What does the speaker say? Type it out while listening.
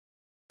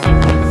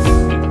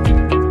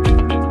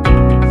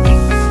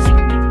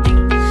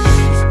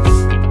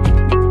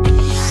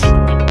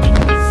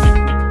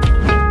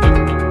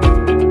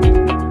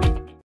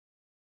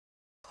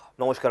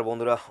নমস্কার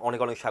বন্ধুরা, অনেক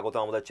অনেক স্বাগত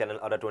আমাদের চ্যানেল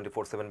আড্ডা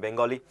 24/7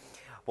 বেঙ্গলি।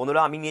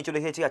 বন্ধুরা, আমি নিয়ে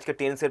চলে এসেছি আজকে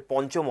টেন্সের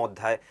পঞ্চম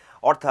অধ্যায়।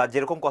 অর্থাৎ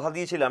যেরকম কথা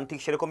দিয়েছিলাম ঠিক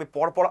সেরকমই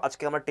পরপর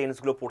আজকে আমরা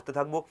টেন্সগুলো পড়তে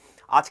থাকবো।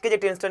 আজকে যে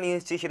টেন্সটা নিয়ে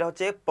এসেছি সেটা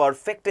হচ্ছে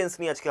পারফেক্ট টেন্স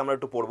নিয়ে আজকে আমরা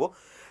একটু পড়বো,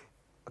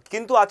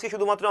 কিন্তু আজকে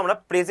শুধুমাত্র আমরা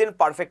প্রেজেন্ট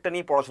পারফেক্টটা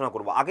নিয়ে পড়াশোনা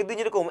করবো। আগের দিন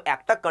যেরকম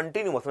একটা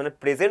কন্টিনিউয়াস মানে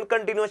প্রেজেন্ট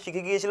কন্টিনিউয়াস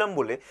শিখে গিয়েছিলাম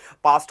বলে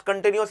পাস্ট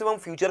কন্টিনিউয়াস এবং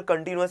ফিউচার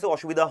কন্টিনিউয়াসে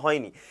অসুবিধা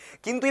হয়নি,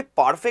 কিন্তু এই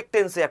পারফেক্ট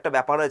টেন্সে একটা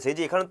ব্যাপার আছে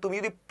যে এখানে তুমি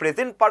যদি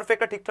প্রেজেন্ট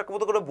পারফেক্টটা ঠিকঠাক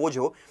মতো করে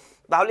বোঝো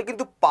তাহলে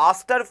কিন্তু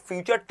পাস্ট আর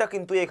ফিউচারটা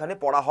কিন্তু এখানে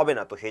পড়া হবে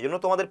না। তো সেই জন্য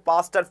তোমাদের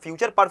পাস্ট আর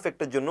ফিউচার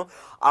পারফেক্টের জন্য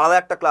আলাদা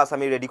একটা ক্লাস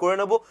আমি রেডি করে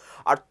নেবো,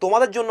 আর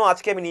তোমাদের জন্য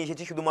আজকে আমি নিয়ে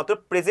এসেছি শুধুমাত্র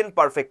প্রেজেন্ট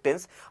পারফেক্ট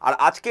টেন্স। আর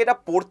আজকে এটা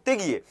পড়তে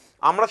গিয়ে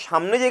আমরা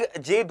সামনে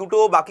যে দুটো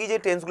বাকি যে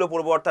টেন্সগুলো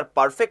পড়বো অর্থাৎ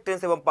পারফেক্ট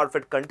টেন্স এবং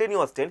পারফেক্ট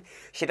কন্টিনিউয়াস টেন্স,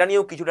 সেটা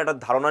নিয়েও কিছুটা একটা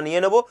ধারণা নিয়ে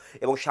নেবো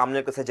এবং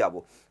সামনের কাছে যাব।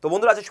 তো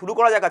বন্ধুরা, আজকে শুরু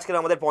করা যাক আজকে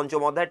আমাদের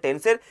পঞ্চম অধ্যায়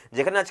টেন্সের,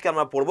 যেখানে আজকে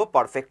আমরা পড়বো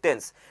পারফেক্ট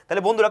টেন্স।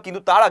 তাহলে বন্ধুরা,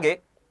 কিন্তু তার আগে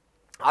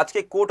আজকে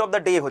কোট অফ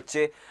দ্য ডে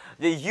হচ্ছে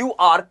যে you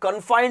R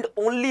confined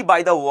only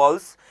by the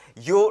walls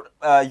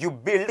you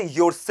build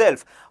your self.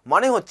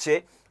 মানে হচ্ছে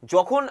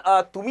যখন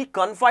তুমি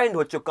কনফাইন্ড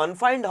হচ্ছ,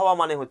 কনফাইন্ড হওয়া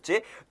মানে হচ্ছে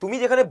তুমি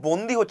যেখানে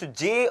বন্দি হচ্ছ,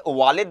 যে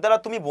ওয়ালের দ্বারা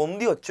তুমি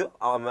বন্দি হচ্ছ,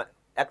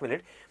 এক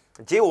মিনিট,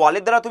 যে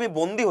ওয়ালের দ্বারা তুমি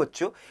বন্দি হচ্ছ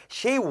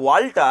সেই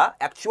ওয়ালটা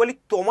অ্যাকচুয়ালি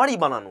তোমারই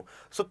বানানো।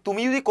 সো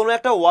তুমি যদি কোনো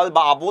একটা ওয়াল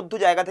বা আবদ্ধ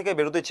জায়গা থেকে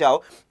বেরোতে চাও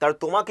তাহলে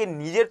তোমাকে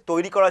নিজের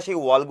তৈরি করা সেই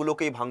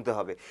ওয়ালগুলোকেই ভাঙতে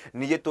হবে।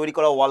 নিজের তৈরি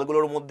করা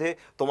ওয়ালগুলোর মধ্যে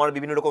তোমার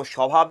বিভিন্ন রকম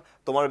স্বভাব,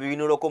 তোমার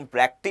বিভিন্ন রকম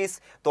প্র্যাকটিস,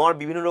 তোমার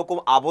বিভিন্ন রকম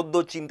আবদ্ধ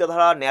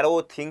চিন্তাধারা, ন্যারো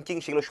থিঙ্কিং,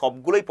 সেগুলো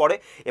সবগুলোই পড়ে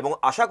এবং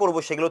আশা করবো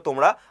সেগুলো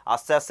তোমরা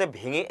আস্তে আস্তে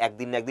ভেঙে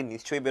একদিন না একদিন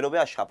নিশ্চয়ই বেরোবে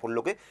আর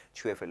সাফল্যকে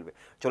ছুঁয়ে ফেলবে।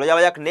 চলে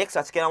যাওয়া যাক নেক্সট।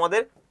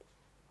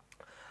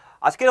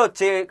 আজকের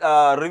হচ্ছে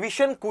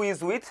revision quiz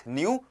with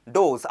new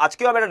dose.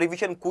 আজকেও আমি একটা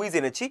রিভিশন কুইজ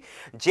এনেছি,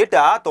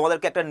 যেটা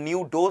তোমাদেরকে একটা নিউ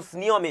ডোজ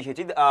নিয়েও আমি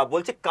এসেছি।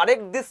 বলছে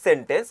correct this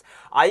sentence,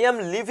 I am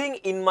living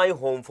in my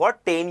home for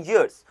 10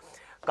 years।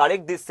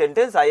 Correct this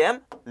sentence, I am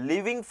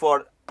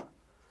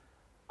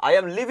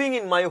living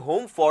in my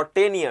home for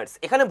 10 years।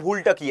 এখানে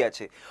ভুলটা কি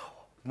আছে?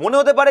 মনে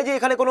হতে পারে যে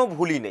এখানে কোনো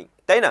ভুলই নেই,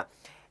 তাই না?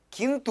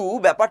 কিন্তু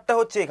ব্যাপারটা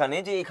হচ্ছে এখানে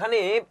যে এখানে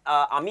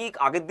আমি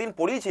আগের দিন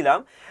পড়িয়েছিলাম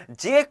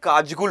যে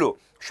কাজগুলো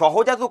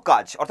সহজাত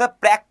কাজ অর্থাৎ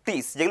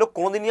প্র্যাকটিস, যেগুলো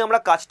কোনোদিনই আমরা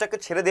কাজটাকে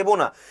ছেড়ে দেবো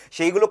না,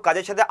 সেইগুলো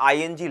কাজের সাথে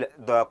আইএনজি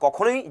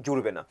কখনোই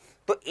জুড়বে না।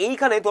 তো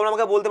এইখানে তোমরা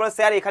আমাকে বলতে পারো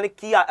স্যার এখানে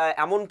কি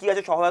এমন কি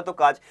আছে সহজাত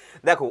কাজ?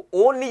 দেখো,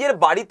 ও নিজের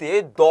বাড়িতে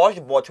 10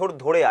 বছর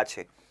ধরে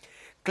আছে,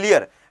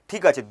 ক্লিয়ার,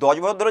 ঠিক আছে, 10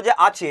 বছর ধরে যে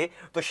আছে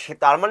তো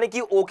তার মানে কি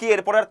ও কি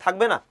এরপর আর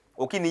থাকবে না?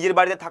 ও কি নিজের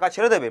বাড়িতে থাকা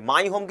ছেড়ে দেবে?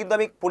 মাই হোম কিন্তু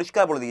আমি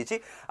পরিষ্কার বলে দিয়েছি।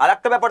 আর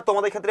একটা ব্যাপার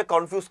তোমাদের ক্ষেত্রে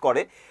কনফিউজ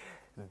করে,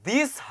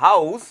 this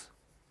house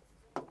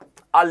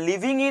R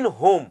living in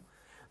home.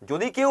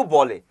 যদি কেউ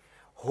বলে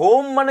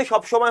হোম মানে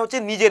সবসময় হচ্ছে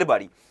নিজের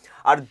বাড়ি,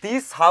 আর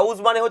দিস হাউস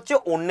মানে হচ্ছে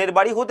অন্যের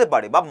বাড়ি হতে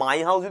পারে, বা মাই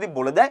হাউস যদি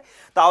বলে দেয়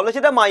তাহলে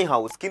সেটা মাই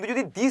হাউস। কিন্তু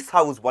যদি দিস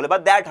হাউস বলে বা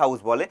দ্যাট হাউস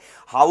বলে,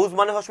 হাউস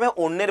মানে সবসময়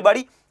অন্যের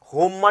বাড়ি,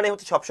 হোম মানে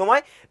হচ্ছে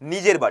সবসময়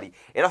নিজের বাড়ি।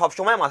 এটা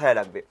সবসময় মাথায়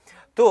রাখবে।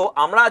 তো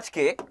আমরা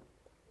আজকে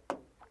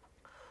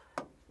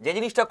যে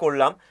জিনিসটা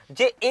করলাম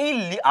যে এই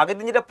আগের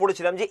দিন যেটা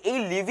পড়েছিলাম যে এই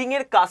লিভিং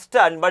এর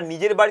কাজটা বা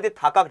নিজের বাড়িতে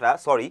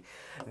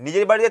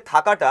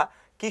থাকাটা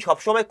কি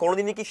সবসময়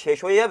কোনোদিনই কি শেষ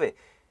হয়ে যাবে?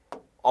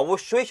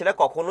 অবশ্যই সেটা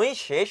কখনোই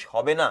শেষ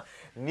হবে না।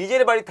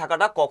 নিজের বাড়ি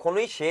থাকাটা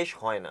কখনোই শেষ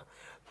হয় না।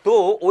 তো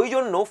ওই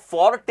জন্য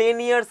ফর 10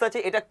 years আছে,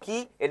 এটা কি?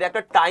 এটা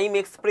একটা টাইম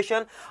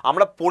এক্সপ্রেশন।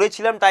 আমরা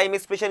পড়েছিলাম টাইম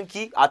এক্সপ্রেশন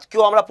কি,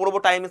 আজকেও আমরা পড়বো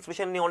টাইম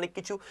এক্সপ্রেশন নিয়ে অনেক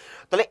কিছু।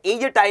 তাহলে এই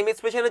যে টাইম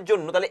এক্সপ্রেশনের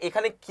জন্য তাহলে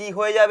এখানে কি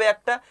হয়ে যাবে?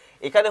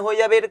 এখানে হয়ে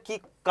যাবে এর কি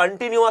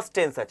কন্টিনিউয়াস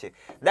টেন্স আছে।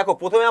 দেখো,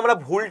 প্রথমে আমরা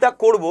ভুলটা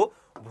করব,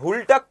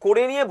 ভুলটা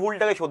করে নিয়ে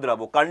ভুলটাকে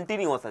শোধরাবো।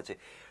 কন্টিনিউয়াস আছে,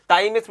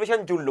 টাইম এক্সপ্রেশন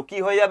জুড়লো, কি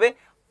হয়ে যাবে?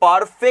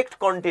 Perfect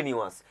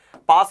continuous.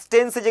 পাস্ট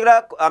টেন্সে যেগুলো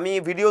আমি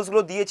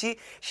ভিডিওসগুলো দিয়েছি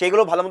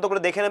সেগুলো ভালো মতো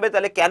করে দেখে নেবে,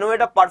 তাহলে কেন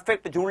এটা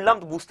পারফেক্ট জুড়লাম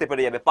বুঝতে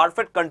পেরে যাবে।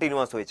 পারফেক্ট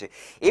কন্টিনিউয়াস হয়েছে।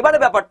 এবারে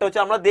ব্যাপারটা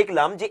হচ্ছে আমরা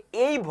দেখলাম যে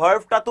এই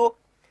ভার্বটা তো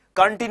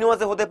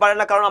কন্টিনিউয়াসে হতে পারে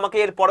না, কারণ আমাকে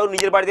এর পরেও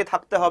নিজের বাড়িতে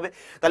থাকতে হবে,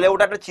 তাহলে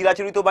ওটা একটা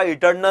চিরাচরিত বা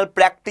ইটারনাল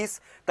প্র্যাকটিস।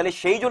 তাহলে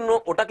সেই জন্য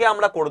ওটাকে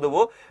আমরা করে দেবো,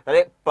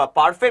 তাহলে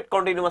পারফেক্ট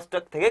কন্টিনিউয়াসটা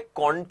থেকে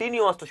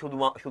কন্টিনিউয়াসটা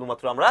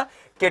শুধুমাত্র আমরা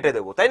কেটে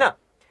দেবো, তাই না?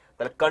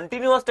 তাহলে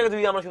কন্টিনিউয়াসটাকে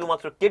যদি আমরা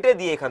শুধুমাত্র কেটে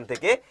দিই এখান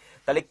থেকে,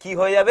 তাহলে কি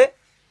হয়ে যাবে?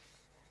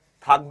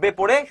 থাকবে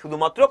পড়ে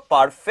শুধুমাত্র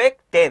পারফেক্ট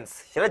টেন্স,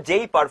 সেটা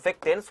যেই পারফেক্ট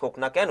টেন্স হোক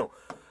না কেন।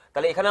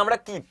 তাহলে এখানে আমরা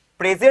কি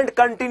প্রেজেন্ট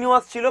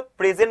কন্টিনিউয়াস ছিল,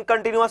 প্রেজেন্ট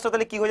কন্টিনিউয়াসটা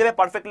তাহলে কি হয়ে যাবে?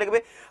 পারফেক্ট লিখবে,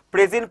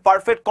 প্রেজেন্ট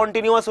পারফেক্ট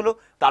কন্টিনিউয়াস হলো।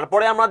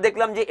 তারপরে আমরা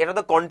দেখলাম যে এটা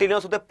তো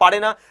কন্টিনিউয়াস হতে পারে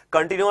না,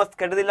 কন্টিনিউয়াস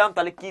কেটে দিলাম,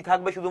 তাহলে কি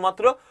থাকবে?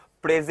 শুধুমাত্র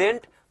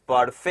প্রেজেন্ট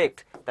পারফেক্ট।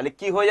 তাহলে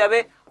কি হয়ে যাবে?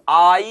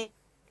 I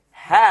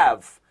have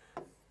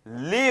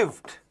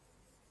lived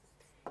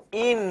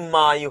in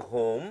my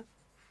home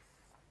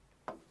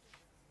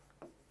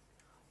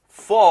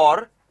for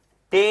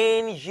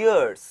 10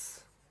 years।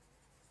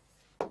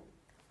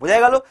 বোঝা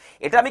গেল?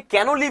 এটা আমি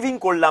কেন লিভিং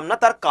করলাম না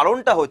তার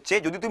কারণটা হচ্ছে,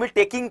 যদি তুমি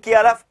taking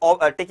care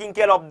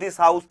of this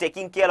house,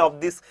 taking care of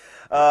this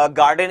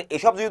garden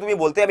এসব যদি তুমি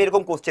বলতে, আমি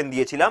এরকম কোশ্চেন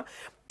দিয়েছিলাম,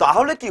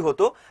 তাহলে কি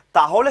হতো,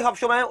 তাহলে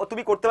সবসময়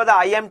তুমি করতে পারতে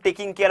I am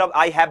taking care of,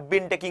 I have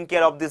been taking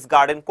care of this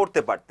garden করতে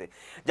পারতে।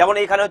 যেমন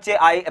এখানে হচ্ছে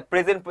আই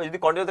প্রেজেন্ট যদি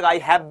কন্টিনিউ থাকে I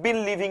have been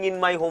living in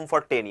my home for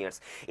 10 years.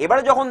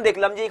 এবারে যখন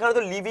দেখলাম যে এখানে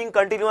তো লিভিং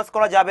কন্টিনিউয়াস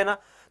করা যাবে না,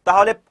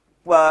 তাহলে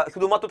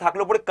শুধুমাত্র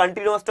থাকলো পরে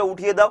কন্টিনিউয়াসটা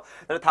উঠিয়ে দাও,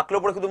 তাহলে থাকলো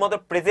পরে শুধুমাত্র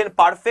প্রেজেন্ট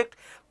পারফেক্ট।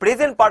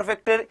 প্রেজেন্ট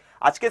পারফেক্টের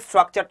আজকে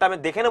স্ট্রাকচারটা আমি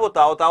দেখে নেবো,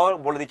 তাও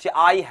বলে দিচ্ছি।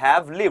 আই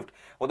হ্যাভ লিভড,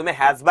 প্রথমে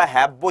হ্যাজ বা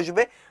হ্যাভ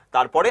বসবে,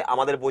 তারপরে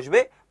আমাদের বসবে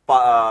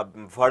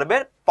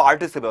ভার্বের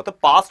পার্টিসিপল অর্থাৎ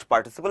পাস্ট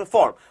পার্টিসিপল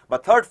ফর্ম বা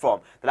থার্ড ফর্ম।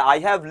 তাহলে I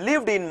have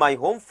lived in my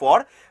home for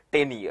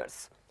 10 years.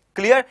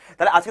 Clear?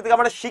 তাহলে আজকে থেকে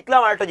আমরা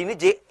শিখলাম আরেকটা জিনিস,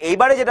 যে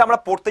এইবারে যেটা আমরা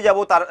পড়তে যাব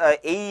তার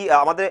এই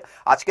আমাদের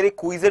আজকের এই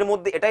কুইজের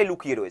মধ্যে এটাই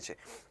লুকিয়ে রয়েছে।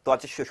 তো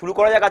আজকে শুরু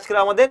করা যাক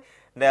আজকের আমাদের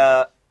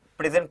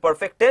প্রেজেন্ট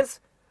পারফেক্ট টেন্স।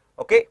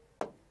 ওকে,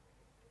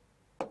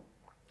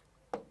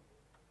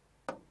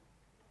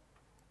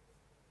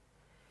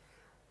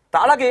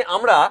 তার আগে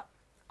আমরা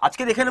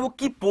আজকে দেখে নেব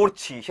কি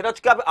পড়ছি। সেটা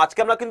হচ্ছে আজকে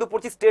আমরা কিন্তু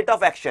পড়ছি স্টেট অফ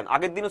অ্যাকশন।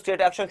 আগের দিনও স্টেট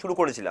অ্যাকশন শুরু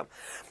করেছিলাম।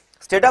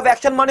 স্টেট অফ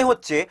অ্যাকশন মানে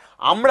হচ্ছে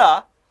আমরা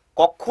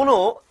কখনো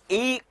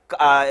এই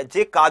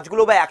যে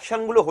কাজগুলো বা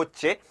অ্যাকশনগুলো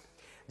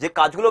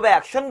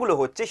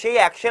হচ্ছে, সেই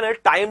অ্যাকশনের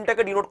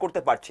টাইমটাকে ডিনোট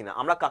করতে পারছি না।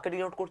 আমরা কাকে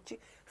ডিনোট করছি?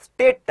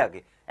 স্টেটটাকে।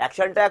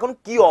 অ্যাকশনটা এখন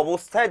কি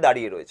অবস্থায়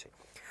দাঁড়িয়ে রয়েছে।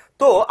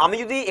 তো আমি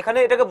যদি এখানে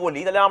এটাকে বলি,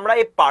 তাহলে আমরা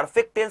এই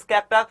পারফেক্ট টেন্সকে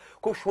একটা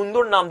খুব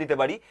সুন্দর নাম দিতে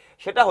পারি,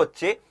 সেটা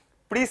হচ্ছে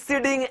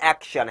preceding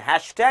action.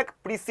 Hashtag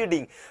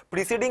preceding.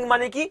 Preceding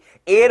মানে কি?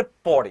 এর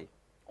পরে।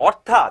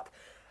 অর্থাৎ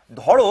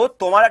ধরো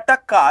তোমার একটা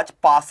কাজ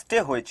পাস্টে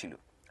হয়েছিল,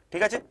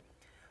 ঠিক আছে?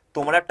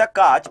 তোমার একটা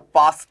কাজ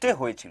পাস্টে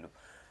হয়েছিল,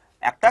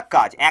 একটা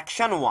কাজ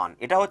অ্যাকশন 1,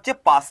 এটা হচ্ছে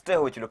পাস্টে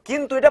হয়েছিল,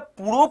 কিন্তু এটা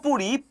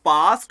পুরোপুরি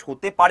পাস্ট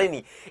হতে পারেনি।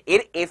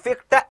 এর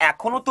এফেক্টটা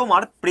এখনো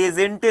তোমার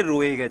প্রেজেন্টে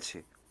রয়ে গেছে।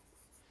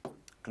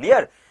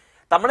 ক্লিয়ার?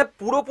 তার মানে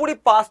পুরোপুরি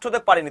পাস্ট হতে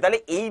পারেনি। তাহলে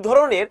এই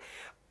ধরনের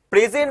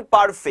প্রেজেন্ট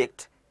পারফেক্ট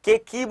কে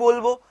কি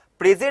বলবো?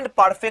 প্রেজেন্ট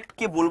পারফেক্ট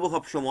কে বলবো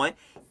সবসময়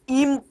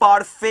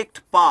ইমপারফেক্ট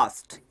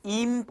পাস্ট।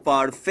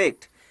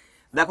 ইমপারফেক্ট,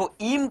 দেখো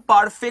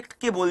ইমপারফেক্ট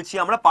কে বলছি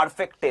আমরা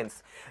পারফেক্ট টেন্স।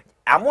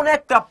 এমন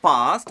একটা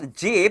পাস্ট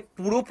যে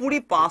পুরোপুরি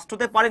পাস্ট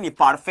হতে পারেনি,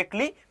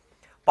 পারফেক্টলি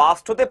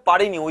পাস্ট হতে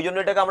পারেনি, ওই জন্য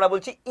এটাকে আমরা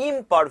বলছি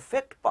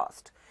ইমপারফেক্ট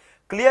পাস্ট।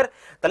 ক্লিয়ার?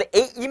 তাহলে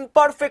এই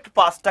ইমপারফেক্ট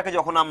পাস্টটাকে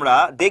যখন আমরা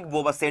দেখবো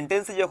বা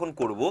সেন্টেন্সে যখন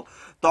করব,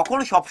 তখন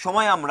সব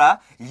সময় আমরা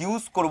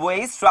ইউজ করব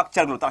এই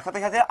স্ট্রাকচারগুলো। তার সাথে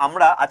সাথে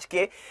আমরা আজকে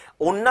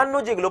অন্যান্য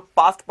যেগুলো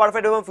পাস্ট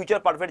পারফেক্ট এবং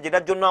ফিউচার পারফেক্ট,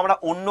 যেটার জন্য আমরা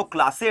অন্য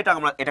ক্লাসে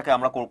এটাকে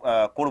আমরা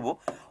করব,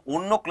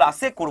 অন্য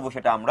ক্লাসে করব,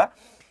 সেটা আমরা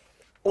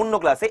অন্য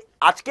ক্লাসে।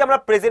 আজকে আমরা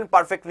প্রেজেন্ট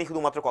পারফেক্ট নিয়ে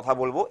শুধুমাত্র কথা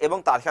বলবো, এবং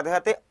তার সাথে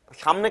সাথে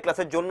সামনের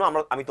ক্লাসের জন্য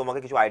আমি তোমাকে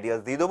কিছু আইডিয়াস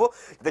দিয়ে দেবো,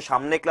 যাতে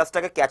সামনের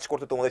ক্লাসটাকে ক্যাচ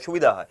করতে তোমাদের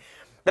সুবিধা হয়।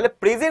 তাহলে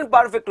প্রেজেন্ট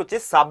পারফেক্ট হচ্ছে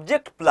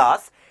সাবজেক্ট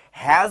প্লাস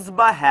হ্যাজ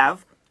বা হ্যাভ।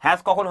 হ্যাজ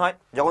কখন হয়?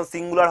 যখন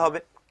সিঙ্গুলার হবে,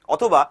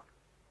 অথবা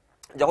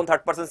যখন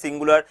থার্ড পারসন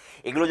সিঙ্গুলার,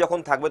 এগুলো যখন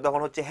থাকবে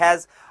তখন হচ্ছে হ্যাজ।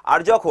 আর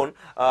যখন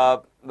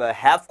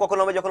হ্যাভ কখন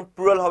হবে? যখন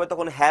প্লুরাল হবে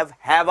তখন হ্যাভ।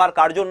 হ্যাভ আর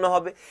কার জন্য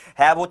হবে?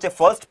 হ্যাভ হচ্ছে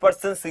ফার্স্ট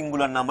পারসন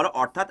সিঙ্গুলার নাম্বার,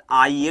 অর্থাৎ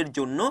আই এর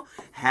জন্য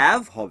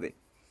হ্যাভ হবে।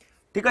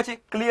 ঠিক আছে?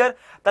 ক্লিয়ার?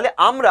 তাহলে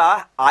আমরা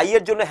আই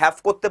এর জন্য হ্যাভ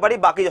করতে পারি,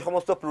 বাকি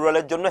সমস্ত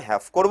প্লুরালের জন্য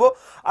হ্যাভ করব,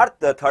 আর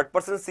থার্ড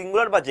পারসন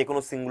সিঙ্গুলার বা যে কোনো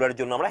সিঙ্গুলারের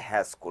জন্য আমরা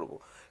হ্যাজ করব।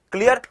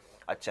 ক্লিয়ার?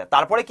 আচ্ছা,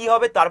 তারপরে কি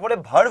হবে? তারপরে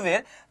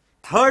ভার্বের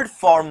থার্ড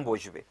ফর্ম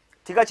বসবে।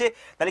 ঠিক আছে?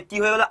 তাহলে কি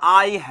হয়ে গেল?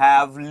 আই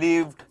হ্যাভ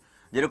লিভড,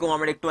 যেরকম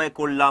আমরা একটু আগে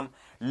করলাম,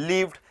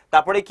 লিভড।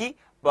 তারপরে কি?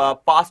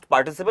 পাস্ট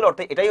পার্টিসিপল,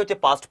 অর্থাৎ এটাই হচ্ছে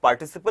পাস্ট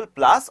পার্টিসিপল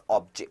প্লাস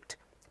অবজেক্ট।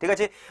 ঠিক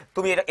আছে?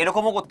 তুমি এটা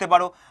এরকমও করতে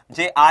পারো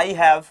যে আই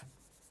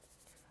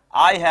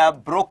হ্যাভ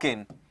ব্রোকেন,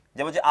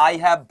 যেমন যে I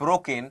have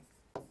broken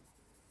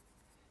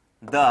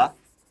the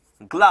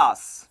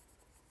glass.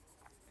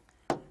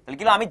 তাহলে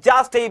কি আমি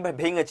জাস্ট এই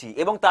ভেঙেছি,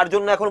 এবং তার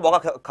জন্য এখন বকা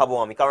খাবো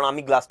আমি, কারণ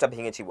আমি গ্লাসটা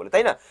ভেঙেছি বলে,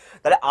 তাই না?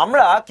 তাহলে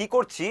আমরা কি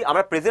করছি?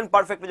 আমরা প্রেজেন্ট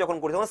পারফেক্ট যখন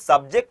করছি তখন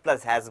সাবজেক্ট প্লাস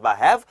হ্যাজ বা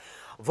হ্যাভ,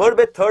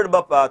 ভার্বের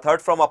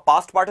থার্ড ফর্ম বা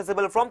পাস্ট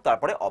পার্টিসিপল ফর্ম,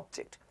 তারপরে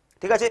অবজেক্ট।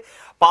 ঠিক আছে?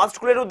 পাস্ট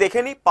গুলো একটু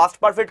দেখে নি। পাস্ট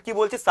পারফেক্ট কি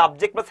বলছে?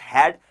 সাবজেক্ট প্লাস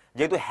হ্যাড,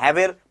 যেহেতু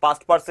হ্যাভের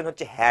পাস্ট পার্সন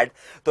হচ্ছে হ্যাড,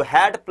 তো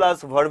হ্যাড প্লাস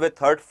ভার্বের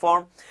থার্ড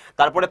ফর্ম,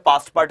 তারপরে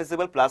past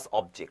participle plus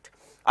object.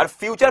 R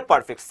future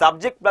perfect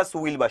subject plus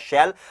will বা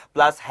shall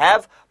plus have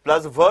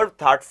plus verb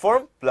third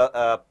form,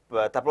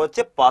 তারপর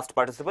হচ্ছে পাস্ট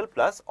পার্টিসিপল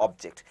প্লাস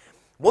অবজেক্ট।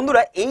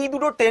 বন্ধুরা, এই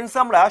দুটো টেন্স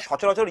আমরা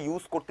সচরাচর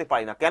ইউজ করতে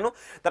পারি না। কেন?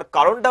 তার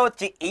কারণটা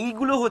হচ্ছে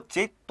এইগুলো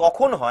হচ্ছে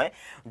তখন হয়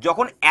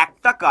যখন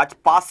একটা কাজ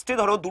পাস্টে,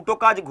 ধরো দুটো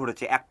কাজ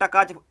ঘটেছে, একটা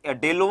কাজ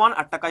ডেল 1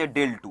 আর একটা কাজ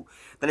ডেল 2।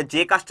 তাহলে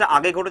যে কাজটা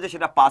আগে ঘটেছে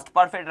সেটা পাস্ট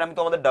পারফেক্ট, এটা আমি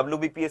তোমাদের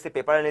WBPS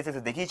পেপার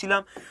অ্যানালিসিসে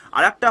দেখিয়েছিলাম।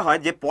 আর একটা হয়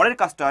যে পরের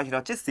কাজটা হয়, সেটা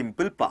হচ্ছে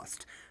সিম্পল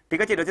পাস্ট।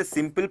 ঠিক আছে? এটা হচ্ছে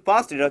সিম্পল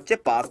পাস্ট, এটা হচ্ছে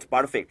পাস্ট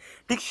পারফেক্ট।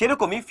 ঠিক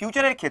সেরকমই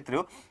ফিউচারের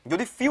ক্ষেত্রেও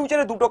যদি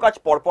ফিউচারে দুটো কাজ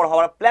পরপর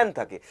হওয়ার প্ল্যান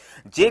থাকে,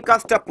 যে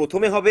কাজটা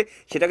প্রথমে হবে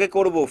সেটাকে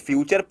করব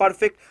ফিউচার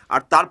পারফেক্ট,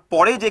 আর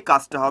তারপরে যে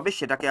কাজটা হবে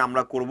সেটাকে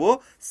আমরা করব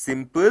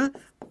সিম্পল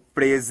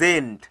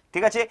প্রেজেন্ট।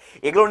 ঠিক আছে?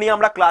 এগুলো নিয়ে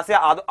আমরা ক্লাসে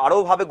আরো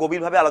ভাবে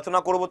গভীরভাবে আলোচনা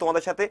করব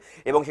তোমাদের সাথে,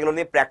 এবং সেগুলো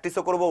নিয়ে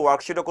প্র্যাকটিসও করব,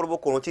 ওয়ার্কশিটও করব,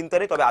 কোনো চিন্তা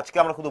নেই। তবে আজকে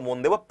আমরা শুধু মন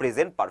দেবো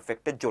প্রেজেন্ট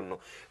পারফেক্টের জন্য।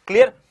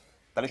 ক্লিয়ার?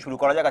 তাহলে শুরু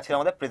করা যাক আজকে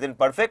আমাদের প্রেজেন্ট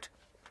পারফেক্ট।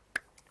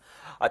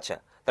 আচ্ছা,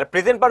 তাহলে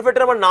প্রেজেন্ট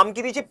পারফেক্টের আমার নাম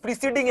কি দিয়েছি?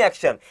 Preceding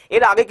action.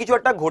 এর আগে কিছু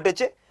একটা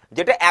ঘটেছে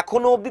যেটা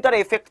এখনো অবধি তার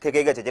এফেক্ট থেকে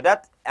গেছে, যেটা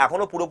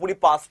এখনো পুরোপুরি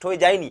পাস্ট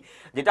হয়ে যায়নি,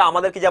 যেটা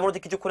আমাদেরকে যেমন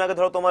হচ্ছে কিছুক্ষণ আগে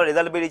ধরো তোমার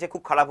রেজাল্ট বেরিয়েছে,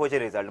 খুব খারাপ হয়েছে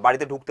রেজাল্ট,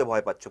 বাড়িতে ঢুকতে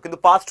ভয় পাচ্ছ, কিন্তু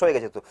পাস্ট হয়ে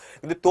গেছে তো,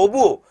 কিন্তু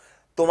তবুও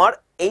তোমার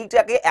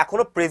এইটাকে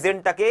এখনো,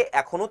 প্রেজেন্টটাকে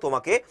এখনো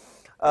তোমাকে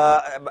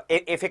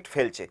এফেক্ট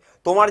ফেলছে।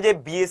 তোমার যে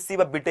বিএসসি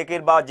বা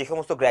বিটেকের বা যে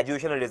সমস্ত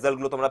গ্র্যাজুয়েশনের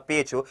রেজাল্টগুলো তোমরা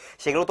পেয়েছো,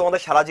 সেগুলো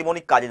তোমাদের সারা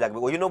জীবনই কাজে লাগবে।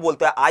 ওই জন্য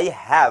বলতে হয় আই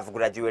হ্যাভ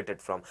গ্র্যাজুয়েটেড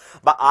ফ্রম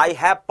বা আই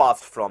হ্যাভ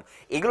পাসড ফ্রম।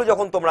 এগুলো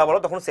যখন তোমরা বলো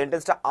তখন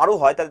সেন্টেন্সটা আরও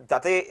হয়,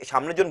 যাতে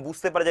সামনের জন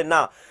বুঝতে পারে যে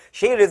না,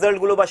 সেই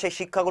রেজাল্টগুলো বা সেই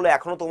শিক্ষাগুলো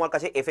এখনো তোমার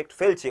কাছে এফেক্ট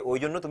ফেলছে, ওই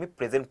জন্য তুমি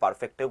প্রেজেন্ট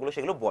পারফেক্টগুলো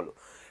সেগুলো বলো।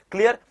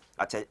 ক্লিয়ার?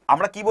 আচ্ছা,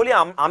 আমরা কি বলি?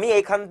 আমি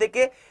এইখান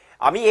থেকে,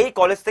 আমি এই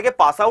কলেজ থেকে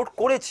পাস আউট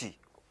করেছি,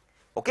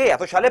 ওকে,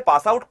 এত সালে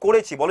পাস আউট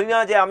করেছি, বলি না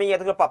যে আমি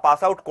এত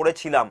পাস আউট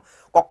করেছিলাম,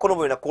 কখনো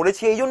বলি না।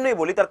 করেছি এই জন্যই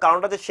বলি, তার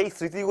কারণটা যে সেই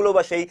স্মৃতিগুলো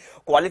বা সেই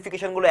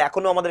কোয়ালিফিকেশনগুলো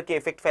এখনো আমাদেরকে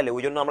এফেক্ট ফেলে,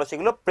 ওই জন্য আমরা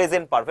সেগুলো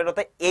প্রেজেন্ট পারফেক্ট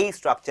অর্থাৎ এই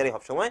স্ট্রাকচারে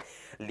সবসময়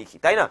লিখি,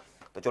 তাই না?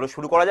 তো চলো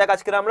শুরু করা যাক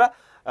আজকের আমরা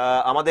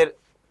আমাদের,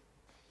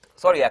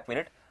 সরি এক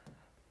মিনিট।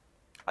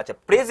 আচ্ছা,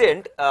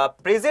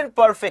 প্রেজেন্ট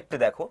পারফেক্ট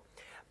দেখো,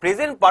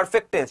 প্রেজেন্ট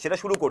পারফেক্ট টেন্স সেটা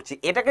শুরু করছি।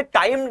 এটাকে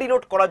টাইম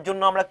ডিনোট করার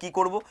জন্য আমরা কি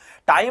করব?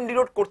 টাইম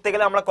ডিনোট করতে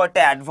গেলে আমরা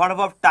কয়েকটা অ্যাডভার্ব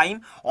অফ টাইম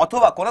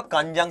অথবা কোনো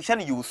কনজাংশন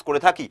ইউজ করে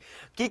থাকি।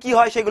 কি কি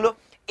হয় সেগুলো?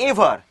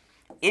 Ever,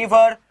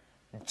 ever,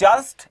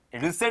 just,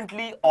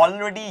 recently,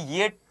 already,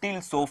 yet, till,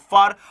 so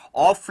far,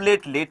 of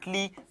late,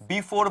 lately,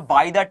 before,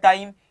 by the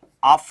time,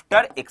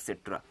 after,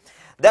 etcetera.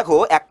 দেখো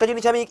একটা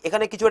জিনিস আমি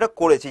এখানে কিছু একটা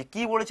করেছি,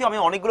 কি বলেছি? আমি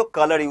অনেকগুলো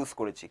কালার ইউজ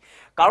করেছি,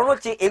 কারণ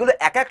হচ্ছে এগুলো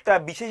এক একটা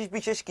বিশেষ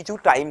বিশেষ কিছু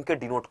টাইমকে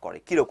ডিনোট করে।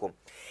 কিরকম?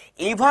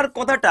 এভার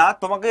কথাটা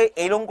তোমাকে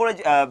এইরকম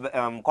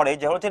করে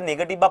যে হচ্ছে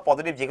নেগেটিভ বা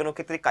পজিটিভ যে কোনো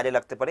ক্ষেত্রে কাজে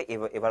লাগতে পারে।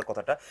 এভার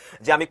কথাটা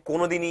যে আমি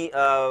কোনোদিনই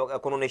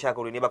কোনো নেশা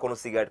করিনি বা কোনো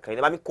সিগারেট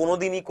খাইনি বা আমি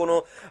কোনোদিনই কোনো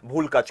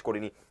ভুল কাজ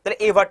করিনি, তাহলে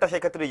এভারটা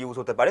সেক্ষেত্রে ইউজ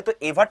হতে পারে। তো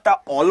এভারটা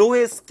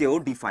অলওয়েজ কেউ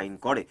ডিফাইন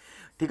করে,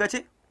 ঠিক আছে?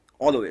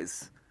 অলওয়েজ,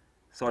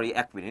 সরি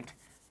এক মিনিট,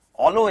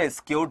 অলওয়েজ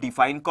কেউ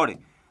ডিফাইন করে,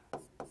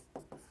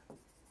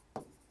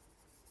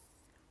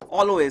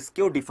 অলওয়েজ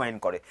কেউ ডিফাইন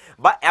করে।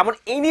 বা এমন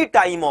any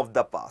time of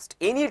the past,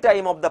 any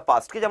time of the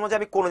পাস্টকে যেমন হচ্ছে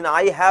আমি কোনো,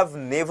 আই হ্যাভ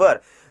নেভার,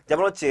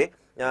 যেমন হচ্ছে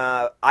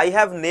আই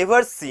হ্যাভ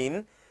নেভার সিন,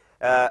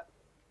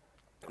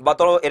 বা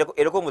ধরো এরকম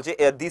এরকম হচ্ছে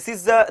this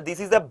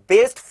is the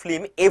best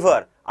film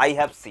ever I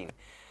have seen,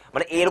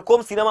 মানে এরকম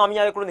সিনেমা আমি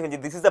আর কোনো দেখেছি,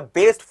 this is the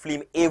best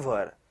film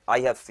ever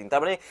I have seen.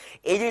 তার মানে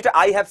এই জিনিসটা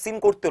আই হ্যাভ সিন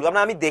করতে হলো,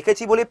 মানে আমি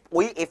দেখেছি বলে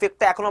ওই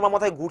এফেক্টটা এখন আমার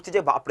মাথায় ঘুরছে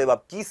যে বাপরে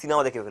বাপ কি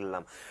সিনেমা দেখে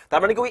ফেললাম। তার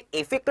মানে কি ওই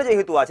এফেক্টটা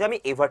যেহেতু আছে আমি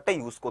এভারটা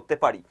ইউজ করতে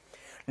পারি।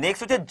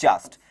 নেক্সট হচ্ছে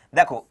জাস্ট।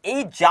 দেখো এই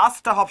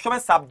জাস্টটা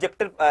সবসময়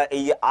সাবজেক্টের,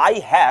 এই আই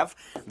হ্যাভ,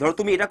 ধরো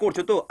তুমি এটা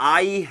করছো তো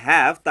আই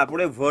হ্যাভ,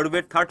 তারপরে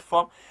ভার্বের থার্ড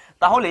ফর্ম,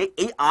 তাহলে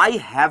এই আই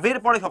হ্যাভ এর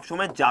পরে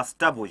সবসময়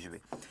জাস্টটা বসবে।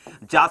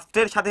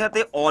 জাস্টের সাথে সাথে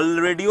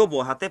অলরেডিও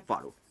বসাতে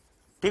পারো,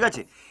 ঠিক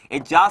আছে?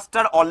 এই জাস্ট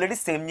আর অলরেডি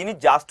সেম জিনিস,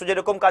 জাস্ট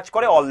যেরকম কাজ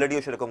করে অলরেডিও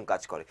সেরকম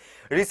কাজ করে।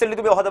 রিসেন্টলি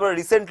তুমি বসাতে পারো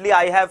recently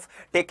I have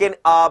taken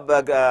a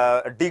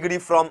degree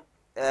from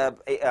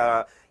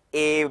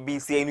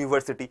ABC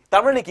university.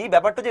 তার মানে কি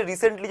ব্যাপারটা যে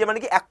রিসেন্টলি, যে মানে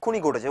কি এক্ষুনি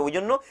ঘটেছে, ওই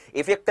জন্য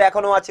এফেক্টটা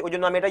এখনো আছে, ওই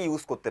জন্য আমি এটা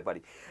ইউজ করতে পারি।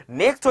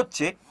 নেক্সট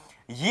হচ্ছে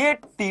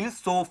ইয়েট, টিল,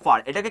 সো ফার।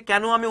 এটাকে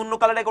কেন আমি অন্য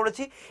কালারে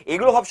করেছি?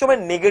 এগুলো সবসময়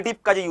নেগেটিভ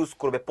কাজে ইউজ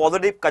করবে,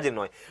 পজিটিভ কাজে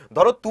নয়।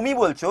 ধরো তুমি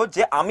বলছো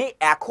যে আমি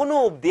এখনো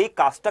অবধি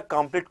কাজটা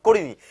কমপ্লিট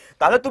করিনি,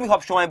 তাহলে তুমি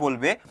সবসময়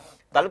বলবে,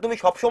 তাহলে তুমি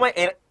সবসময়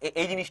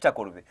এই জিনিসটা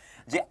করবে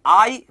যে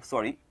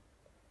সরি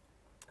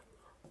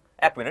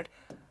এক মিনিট,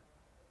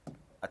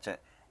 আচ্ছা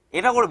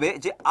এটা করবে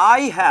যে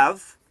I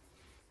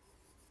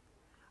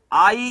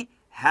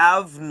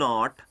have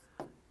not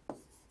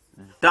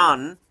done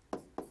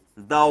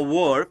the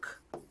work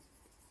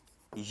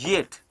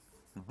yet,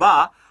 বা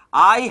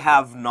I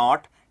have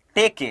not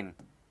taken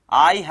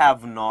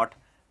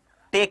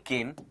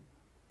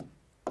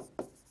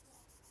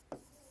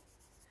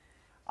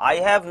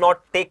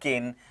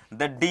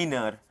the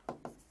dinner,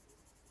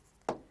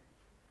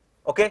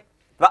 okay,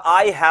 বা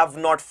I have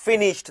not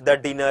finished the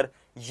dinner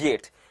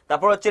yet।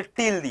 তারপর হচ্ছে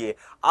till দিয়ে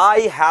I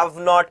have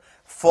not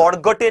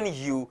forgotten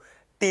you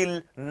till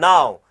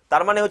now।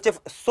 তার মানে হচ্ছে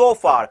so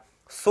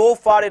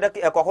far এটা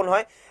কখন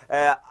হয়?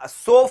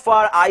 so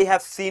far I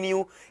have seen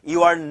you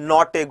are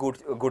not a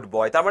good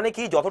boy। তার মানে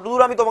কি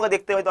যতদূর আমি তোমাকে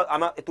দেখতে পাই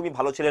তুমি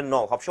ভালো ছেলে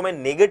নও। সবসময়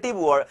নেগেটিভ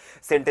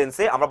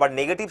সেন্টেন্সে আমরা, বা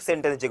নেগেটিভ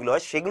সেন্টেন্স যেগুলো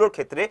হয় সেগুলোর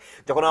ক্ষেত্রে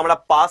যখন আমরা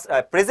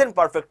প্রেজেন্ট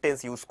পারফেক্ট টেন্স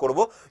ইউজ করব,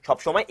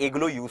 সবসময়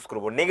এগুলো ইউজ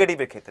করব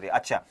নেগেটিভের ক্ষেত্রে।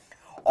 আচ্ছা,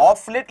 অফ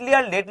লেটলি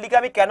আর লেটলিকে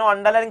আমি কেন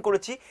আন্ডারলাইন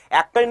করেছি?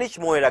 একটা জিনিস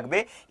মনে রাখবে,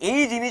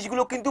 এই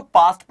জিনিসগুলো কিন্তু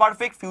পাস্ট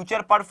পারফেক্ট,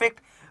 ফিউচার পারফেক্ট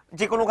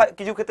যে কোনো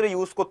কিছু ক্ষেত্রে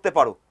ইউজ করতে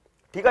পারো,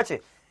 ঠিক আছে?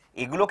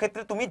 এগুলো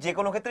ক্ষেত্রে তুমি যে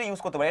কোনো ক্ষেত্রে ইউজ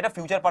করতে পারো। এটা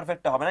ফিউচার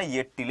পারফেক্টটা হবে না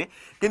ইয়েট টিলে,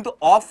 কিন্তু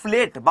অফ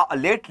লেট বা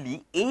লেটলি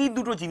এই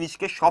দুটো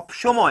জিনিসকে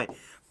সবসময়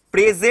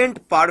প্রেজেন্ট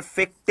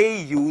পারফেক্টেই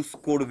ইউজ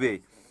করবে,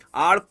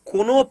 আর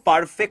কোনো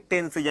পারফেক্ট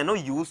টেন্সে যেন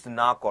ইউজ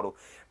না করো,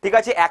 ঠিক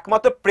আছে?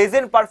 একমাত্র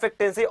প্রেজেন্ট পারফেক্ট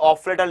টেন্সে অফ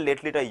লেট আর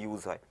লেটলিটা ইউজ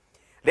হয়।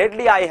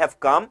 Lately I have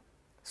come,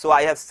 so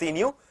I have seen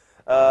you,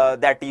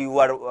 that you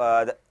are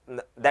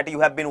that you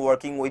have been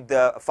working with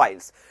the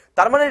files.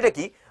 তার মানে এটা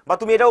কি, বা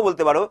তুমি এটাও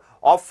বলতে পারো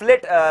অফ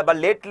লেট বা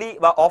লেটলি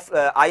বা of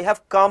I have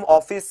come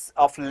office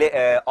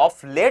of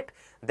late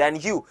then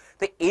you.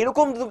 তো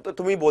এরকম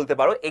তুমি বলতে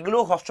পারো। এগুলো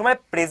সবসময়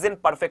প্রেজেন্ট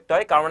পারফেক্ট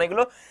হয়, কারণ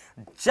এগুলো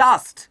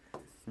জাস্ট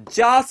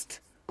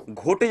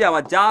ঘটে যাওয়া,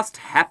 জাস্ট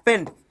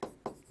হ্যাপেন্ড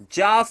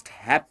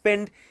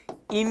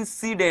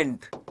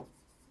ইনসিডেন্ট,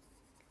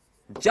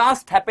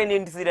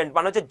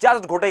 মানে হচ্ছে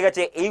জাস্ট ঘটে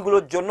গেছে,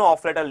 এইগুলোর জন্য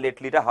অফ লেট আর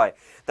লেটলিটা হয়।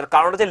 তার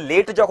কারণ হচ্ছে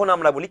লেট যখন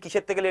আমরা বলি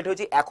কিসের থেকে লেট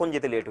হয়েছি, এখন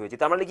যেতে লেট হয়েছে,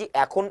 তার মানে কি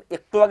এখন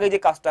একটু আগে যে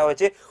কাজটা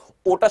হয়েছে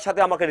ওটার সাথে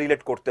আমাকে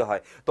রিলেট করতে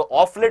হয়। তো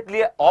অফ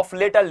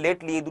লেট আর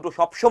লেটলি এই দুটো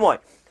সবসময়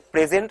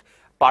প্রেজেন্ট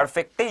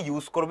পারফেক্টে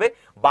ইউজ করবে,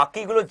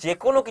 বাকিগুলো যে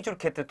কোনো কিছুর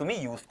ক্ষেত্রে তুমি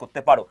ইউজ করতে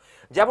পারো।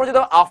 যেমন যদি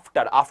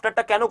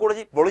আফটারটা কেন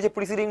করেছি, বলেছি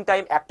প্রিসিডিং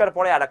টাইম, একটার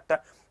পরে আর একটা,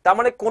 তার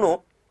মানে কোনো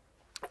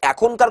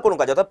এখনকার কোনো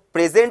কাজ অর্থাৎ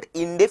প্রেজেন্ট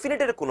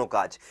ইনডেফিনিটের কোনো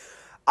কাজ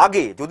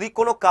আগে যদি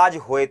কোনো কাজ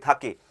হয়ে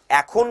থাকে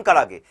এখনকার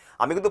আগে,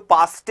 আমি কিন্তু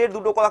পাস্টের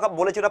দুটো কথা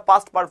বলেছি, ওটা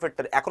পাস্ট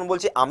পারফেক্টের, এখন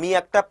বলছি আমি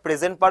একটা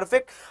প্রেজেন্ট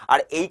পারফেক্ট, আর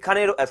এইখানে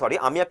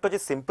আমি একটা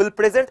হচ্ছে সিম্পল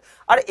প্রেজেন্ট,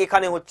 আর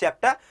এখানে হচ্ছে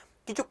একটা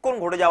কিছুক্ষণ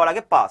ঘটে যাওয়ার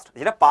আগে পাস্ট,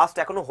 যেটা পাস্ট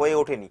এখনো হয়ে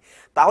ওঠেনি।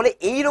 তাহলে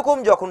এই রকম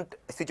যখন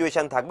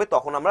সিচুয়েশন থাকবে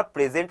তখন আমরা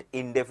প্রেজেন্ট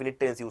ইনডেফিনিট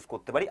টেন্স ইউজ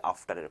করতে পারি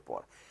আফটারের পর।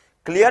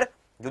 ক্লিয়ার?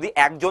 যদি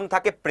একজন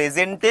থাকে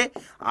প্রেজেন্টে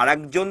আর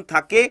একজন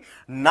থাকে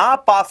না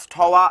পাস্ট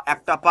হওয়া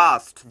একটা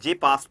পাস্ট, যে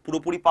পাস্ট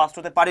পুরোপুরি পাস্ট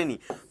হতে পারেনি,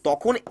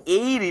 তখন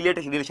এই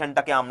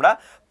রিলেশনটাকে আমরা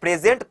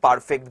প্রেজেন্ট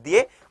পারফেক্ট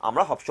দিয়ে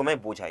আমরা সবসময়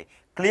বোঝাই।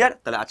 ক্লিয়ার?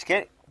 তাহলে আজকে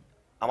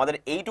আমাদের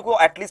এইটুকু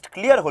অ্যাটলিস্ট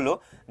ক্লিয়ার হলো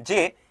যে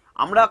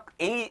আমরা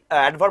এই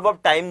অ্যাডভার্ব অফ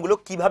টাইমগুলো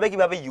কিভাবে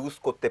ইউজ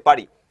করতে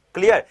পারি।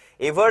 ক্লিয়ার?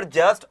 এভার,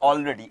 জাস্ট,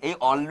 অলরেডি, এই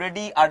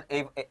অলরেডি আর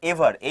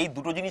এভার এই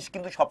দুটো জিনিস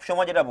কিন্তু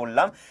সবসময় যেটা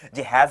বললাম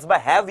যে হ্যাজ বা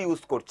হ্যাভ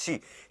ইউজ করছি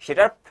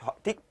সেটার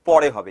ঠিক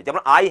পরে হবে।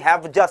 যেমন I have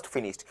just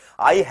finished,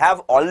 I have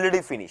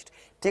already finished.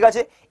 ঠিক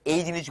আছে? এই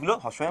জিনিসগুলো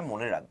সবসময়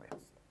মনে রাখবে।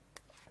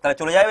 তাহলে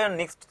চলে যাবে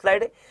নেক্সট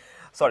স্লাইডে।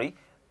 Sorry,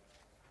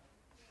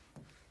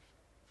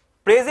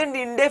 present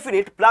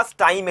indefinite plus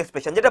time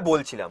expression যেটা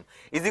বলছিলাম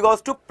is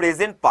equals to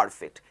present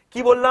perfect.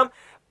 কি বললাম?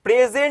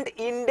 প্রেজেন্ট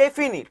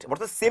ইনডেফিনিট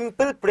অর্থাৎ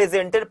সিম্পল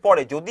প্রেজেন্টের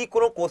পরে যদি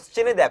কোনো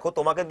কোশ্চেনে দেখো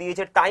তোমাকে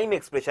দিয়েছে টাইম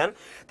এক্সপ্রেশন,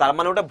 তার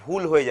মানে ওটা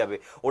ভুল হয়ে যাবে,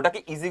 ওটাকে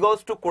ইজ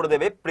ইকুয়ালস টু করে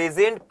দেবে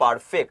প্রেজেন্ট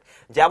পারফেক্ট।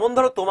 যেমন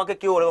ধরো তোমাকে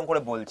কেউ এরকম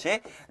করে বলছে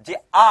যে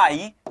আই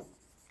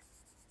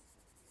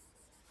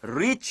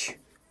রিচ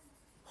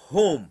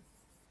হোম,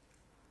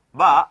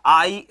 বা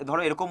আই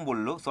ধরো এরকম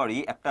বললো, সরি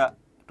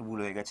একটু ভুল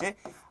হয়ে গেছে,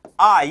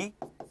 I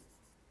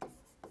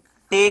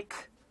take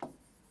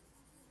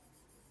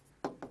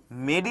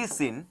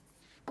medicine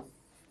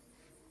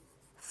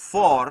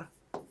for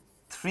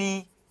 3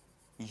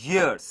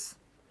 years।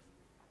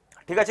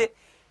 ঠিক আছে?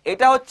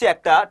 এটা হচ্ছে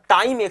একটা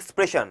time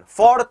expression,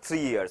 for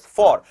 3 years।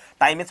 For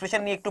time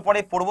expression নিয়ে একটু পরে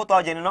পড়বো,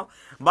 তাও জেনে নাও।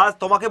 বা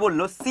তোমাকে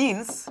বললো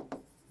সিন্স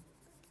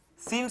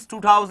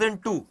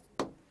 2002,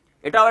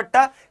 এটাও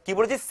একটা কি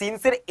বলেছে,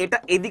 সিন্সের এটা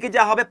এদিকে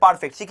যা হবে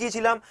পারফেক্ট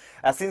শিখিয়েছিলাম,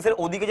 সিন্সের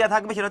ওদিকে যা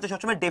থাকবে সেটা হচ্ছে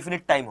সবসময়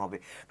ডেফিনিট টাইম হবে।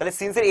 তাহলে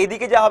সিন্সের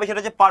এদিকে যা হবে সেটা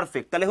হচ্ছে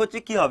পারফেক্ট। তাহলে হচ্ছে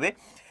কি হবে,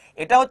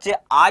 এটা হচ্ছে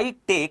I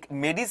take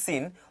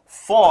medicine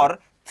for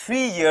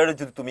 3 years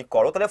যদি তুমি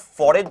করো, তাহলে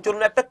ফরের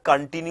জন্য একটা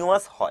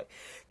কন্টিনিউয়াস হয়।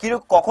 কিন্তু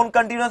কখন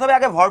কন্টিনিউয়াস হবে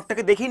আগে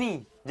ভার্বটাকে দেখিনি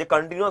যে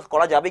কন্টিনিউয়াস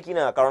করা যাবে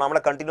কিনা, কারণ আমরা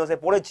কন্টিনিউয়াসে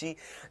পড়েছি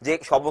যে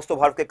সমস্ত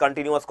ভার্বকে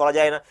কন্টিনিউয়াস করা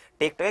যায় না,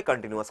 টেকটাকে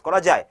কন্টিনিউয়াস করা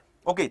যায়।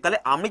 ওকে, তাহলে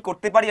আমি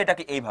করতে পারি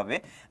এটাকে এইভাবে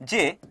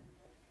যে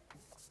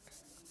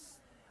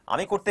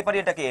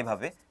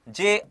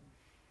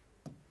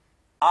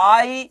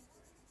I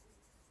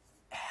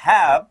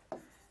have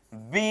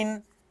been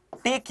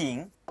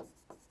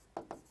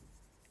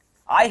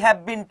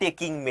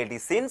taking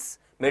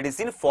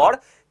medicine for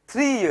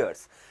 3 years।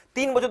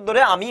 3 বছর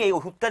ধরে আমি এই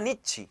ওষুধটা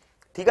নিচ্ছি।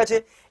 ঠিক আছে?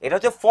 এটা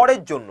হচ্ছে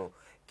ফরের জন্য।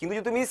 কিন্তু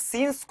যদি তুমি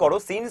সিন্স করো,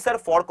 সিন্স আর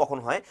ফর কখন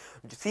হয়,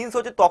 সিন্স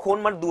হচ্ছে তখন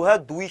মানে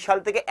 2002 সাল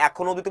থেকে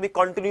এখন অবধি তুমি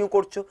কন্টিনিউ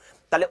করছো,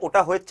 তাহলে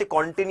ওটা হচ্ছে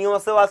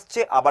কন্টিনিউয়াসও আসছে,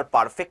 আবার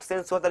পারফেক্ট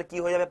সেন্স হয়, তাহলে কি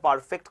হয়ে যাবে,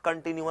 পারফেক্ট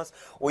কন্টিনিউয়াস।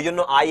 ওই জন্য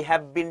I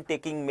have been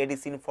taking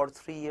medicine for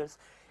 3 years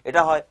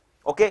এটা হয়।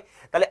 ওকে,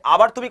 তাহলে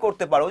আবার তুমি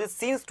করতে পারো যে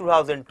since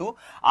 2002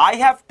 I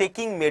have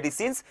taking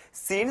medicines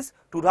since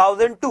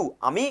 2002।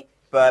 আমি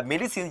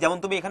মেডিসিন, যেমন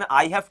তুমি এখানে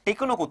আই হ্যাভ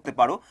টেকেনও করতে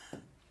পারো,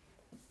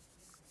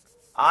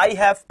 I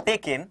have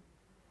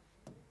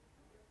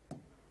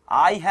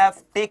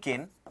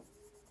taken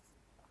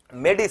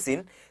medicine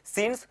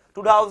since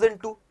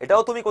 2002,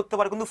 এটাও তুমি করতে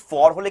পারো। কিন্তু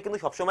ফর হলে কিন্তু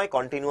সবসময়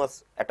কন্টিনিউয়াস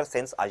একটা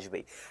সেন্স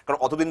আসবেই, কারণ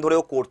অতদিন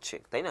ধরেও করছে,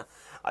 তাই না?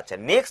 আচ্ছা,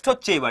 নেক্সট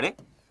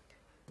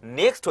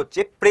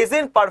হচ্ছে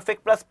present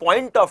perfect plus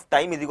point of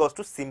time is equals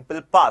to simple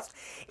past.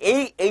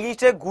 এই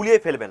জিনিসটা গুলিয়ে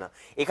ফেলবে না।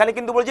 এখানে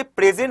কিন্তু বলছে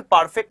প্রেজেন্ট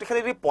পারফেক্ট, এখানে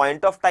যদি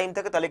পয়েন্ট অফ টাইম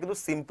থাকে তাহলে কিন্তু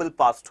সিম্পল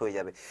পাস্ট হয়ে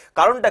যাবে।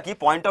 কারণটা কি,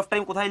 পয়েন্ট অফ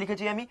টাইম কোথায়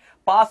লিখেছি আমি,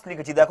 পাস্ট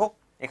লিখেছি। দেখো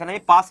এখানে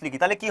আমি পাস্ট লিখি,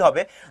 তাহলে কি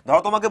হবে,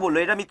 ধরো তোমাকে বললো,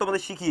 এটা আমি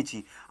তোমাদের শিখিয়েছি,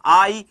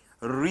 I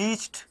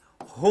reached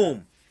home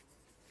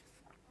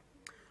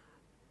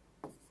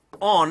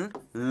on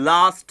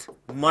last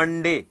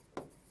Monday.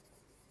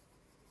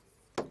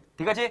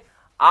 ঠিক আছে?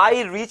 I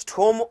reached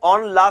home on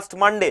last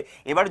Monday.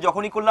 এবার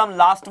যখনই করলাম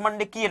লাস্ট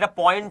মানডে কি, এটা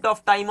point of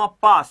time of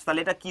pass,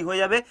 তাহলে এটা কি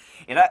হয়ে যাবে,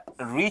 এটা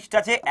রিচড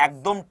আছে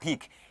একদম ঠিক।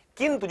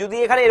 কিন্তু যদি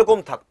এখানে এরকম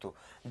থাকতো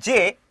যে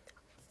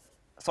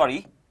সরি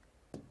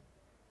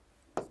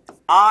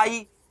আই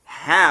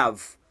হ্যাভ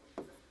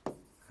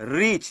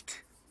রিচড,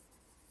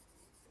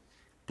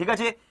 ঠিক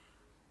আছে,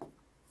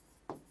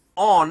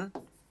 অন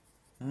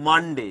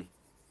মানডে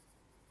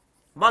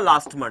বা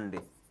লাস্ট মানডে,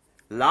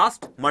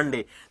 লাস্ট মানডে,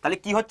 তাহলে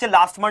কি হচ্ছে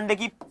লাস্ট মানডে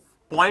কি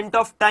পয়েন্ট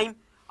অফ টাইম,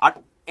 আর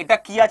এটা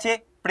কি আছে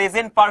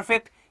প্রেজেন্ট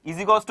পারফেক্ট,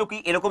 ইজিকলস টু কি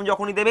এরকম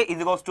যখনই দেবে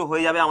ইজিকলস টু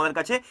হয়ে যাবে আমাদের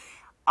কাছে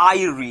আই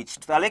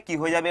রিচড, তাহলে কি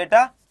হয়ে যাবে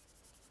এটা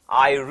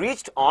I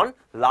reached on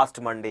last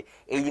Monday।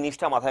 এই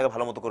জিনিসটা মাথায়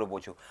ভালো মতো করে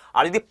বোঝো।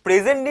 আর যদি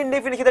প্রেজেন্ট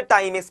ইনডেফিনিটে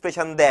টাইম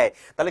এক্সপ্রেশন দেয়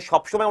তাহলে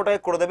সবসময় ওটাকে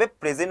করে দেবে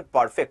প্রেজেন্ট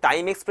পারফেক্ট।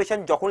 টাইম এক্সপ্রেশন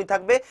যখনই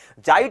থাকবে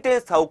যাই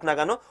টেন্স থাকুক না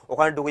কেন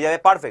ওখানে ঢুকে যাবে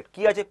পারফেক্ট।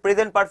 কি আছে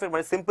প্রেজেন্ট পারফেক্ট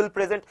মানে সিম্পল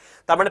প্রেজেন্ট,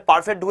 তার মানে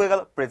পারফেক্ট ঢুকে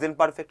গেল প্রেজেন্ট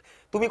পারফেক্ট।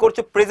 তুমি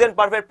করছো present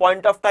perfect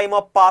point of time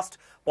of past,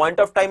 point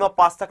of time of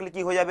past থাকলে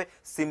কি হয়ে যাবে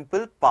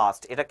সিম্পল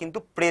পাস্ট। এটা কিন্তু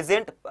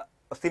প্রেজেন্ট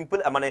সিম্পল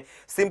মানে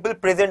সিম্পল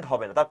প্রেজেন্ট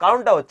হবে না, তার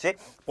কারণটা হচ্ছে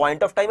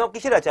পয়েন্ট অফ টাইম অফ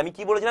কিসের আছে, আমি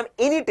কি বলেছিলাম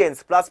any tense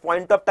plus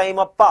point of time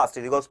of past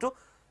is equals to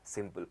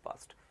simple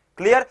past.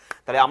 Clear?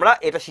 তাহলে আমরা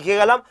এটা শিখে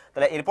গেলাম।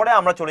 তাহলে এরপরে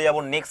আমরা চলে যাব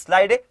নেক্সট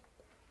স্লাইডে।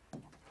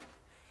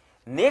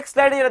 নেক্সট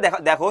স্লাইডে যেটা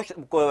দেখো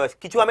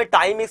কিছু আমি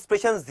টাইম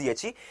এক্সপ্রেশনস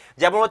দিয়েছি,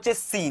 যেমন হচ্ছে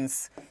সিন্স,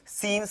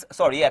 সিন্স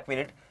সরি এক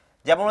মিনিট,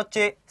 যেমন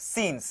হচ্ছে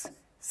since,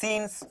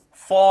 since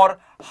for,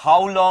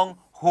 how long,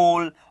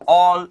 whole,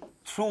 all,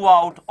 through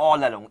out, all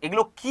along.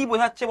 এগুলো কি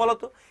বোঝাচ্ছে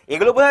বলতো?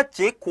 এগুলো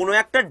বোঝাচ্ছে কোনো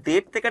একটা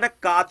ডেট থেকে একটা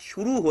কাজ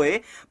শুরু হয়ে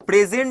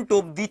প্রেজেন্ট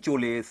অবধি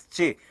চলে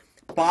এসছে।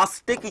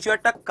 পাস্টে কিছু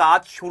একটা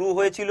কাজ শুরু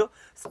হয়েছিল,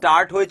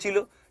 স্টার্ট হয়েছিল,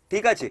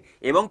 ঠিক আছে,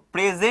 এবং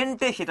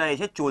প্রেজেন্টে সেটা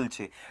এসে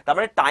চলছে। তার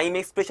মানে টাইম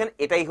এক্সপ্রেশন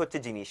এটাই হচ্ছে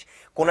জিনিস।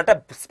 কোন একটা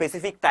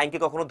স্পেসিফিক টাইমকে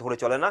কখনো ধরে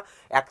চলে না,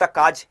 একটা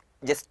কাজ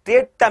যে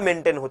স্টেটটা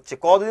মেনটেন হচ্ছে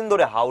কতদিন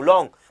ধরে, হাউ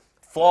লং,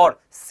 ফর,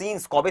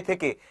 সিন্স কবে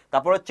থেকে,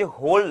 তারপর হচ্ছে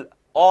হোল,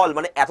 অল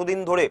মানে এতদিন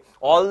ধরে,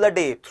 all the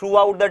day, through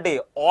out the day,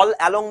 all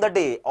along the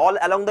day, all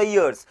along the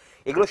years,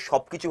 এগুলো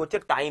সবকিছু হচ্ছে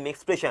টাইম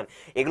এক্সপ্রেশন।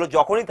 এগুলো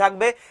যখনই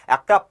থাকবে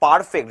একটা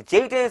পারফেক্ট,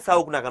 যেই টেন্স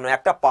হোক না কেন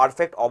একটা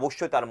পারফেক্ট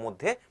অবশ্যই তার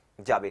মধ্যে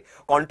যাবে।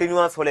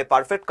 কন্টিনিউয়াস হলে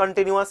পারফেক্ট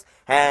কন্টিনিউয়াস,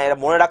 হ্যাঁ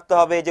মনে রাখতে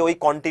হবে যে ওই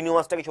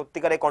কন্টিনিউয়াসটাকে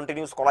সত্যিকারে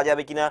কন্টিনিউয়াস করা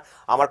যাবে কিনা,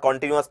 আমার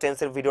কন্টিনিউয়াস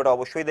টেন্সের ভিডিওটা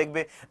অবশ্যই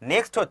দেখবে।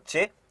 নেক্সট হচ্ছে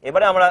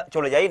এবারে আমরা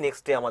চলে যাই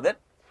নেক্সটে আমাদের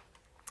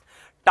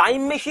time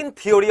machine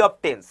theory of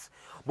tense.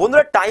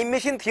 বন্ধুরা টাইম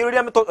মেশিন থিওরি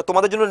আমি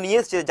তোমাদের জন্য নিয়ে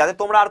এসেছি যাতে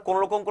তোমরা আর কোনো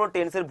রকম কোনো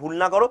টেন্সের ভুল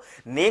না করো।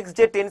 নেক্সট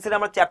যে টেন্সের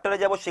আমরা চ্যাপ্টারে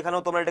যাব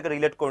সেখানেও তোমরা এটাকে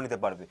রিলেট করে নিতে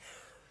পারবে।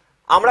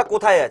 আমরা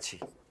কোথায় আছি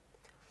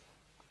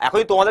এখন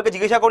তোমাদেরকে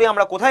জিজ্ঞাসা করি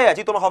আমরা কোথায়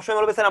আছি, তোমরা সবসময়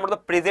বলবে স্যার আমরা তো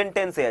প্রেজেন্ট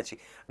টেন্সে আছি।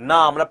 না,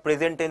 আমরা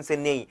প্রেজেন্ট টেন্সে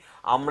নেই,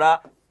 আমরা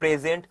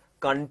প্রেজেন্ট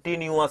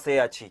কন্টিনিউয়াসে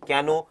আছি।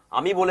 কেন?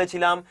 আমি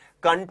বলেছিলাম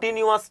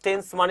কন্টিনিউয়াস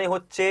টেন্স মানে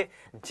হচ্ছে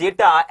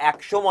যেটা এক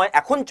সময়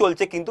এখন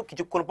চলছে কিন্তু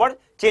কিছুক্ষণ পর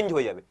চেঞ্জ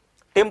হয়ে যাবে,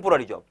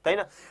 টেম্পোরারি জব, তাই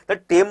না?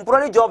 তাহলে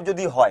টেম্পোরারি জব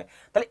যদি হয়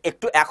তাহলে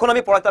একটু এখন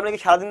আমি পড়াতে আপনাকে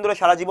সারাদিন ধরে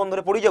সারা জীবন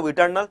ধরে পড়ে যাবো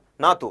ইটার্নাল?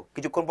 না তো,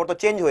 কিছুক্ষণ পর তো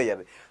চেঞ্জ হয়ে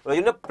যাবে। ওই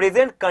জন্য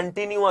প্রেজেন্ট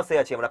কন্টিনিউয়াসে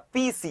আছি আমরা,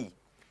 পিসি,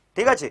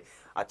 ঠিক আছে?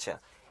 আচ্ছা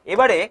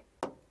এবারে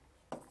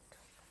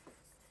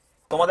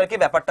তোমাদেরকে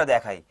ব্যাপারটা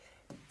দেখাই,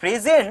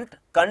 প্রেজেন্ট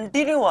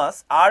কন্টিনিউয়াস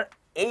আর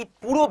এই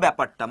পুরো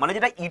ব্যাপারটা মানে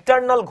যেটা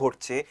ইটার্নাল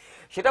ঘটছে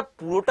সেটা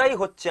পুরোটাই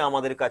হচ্ছে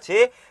আমাদের কাছে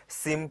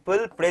সিম্পল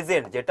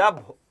প্রেজেন্ট, যেটা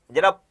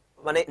যেটা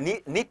মানে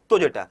নিত্য,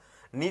 যেটা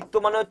নিত্য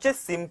মানে হচ্ছে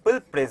সিম্পল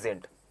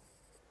প্রেজেন্ট।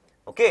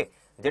 ওকে,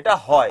 যেটা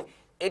হয়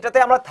এটাতে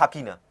আমরা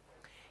থাকি না,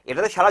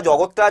 এটাতে সারা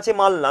জগৎটা আছে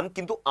মানলাম,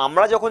 কিন্তু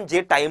আমরা যখন যে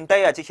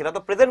টাইমটাই আছি সেটা তো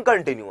প্রেজেন্ট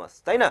কন্টিনিউয়াস,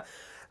 তাই না?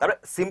 তারপরে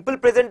সিম্পল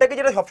প্রেজেন্টটাকে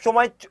যেটা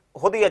সবসময়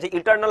হতেই আছে,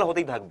 ইটার্নাল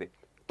হতেই থাকবে।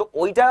 তো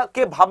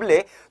ওইটাকে ভাবলে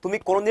তুমি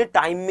কোনোদিন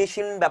টাইম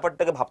মেশিন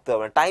ব্যাপারটাকে ভাবতে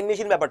পারবে না। টাইম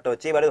মেশিন ব্যাপারটা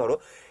হচ্ছে এবারে ধরো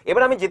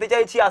এবার আমি যেতে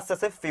চাইছি আস্তে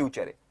আস্তে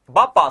ফিউচারে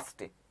বা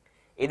পাস্টে,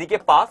 এদিকে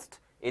পাস্ট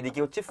এদিকে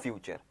হচ্ছে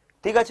ফিউচার,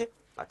 ঠিক আছে?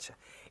 আচ্ছা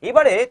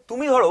এবারে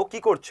তুমি ধরো কি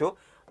করছো,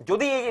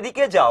 যদি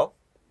এদিকে যাও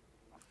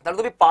তাহলে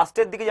তুমি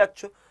পাস্টের দিকে যাচ্ছ,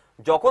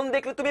 যখন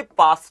দেখলে তুমি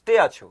পাস্টে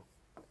আছো,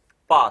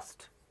 পাস্ট,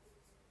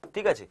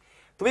 ঠিক আছে,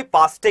 তুমি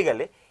পাস্টে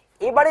গেলে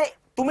এবারে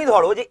তুমি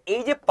ধরো যে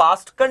এই যে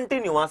পাস্ট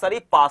কন্টিনিউয়াস আর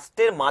এই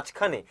পাস্টের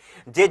মাঝখানে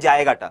যে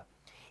জায়গাটা,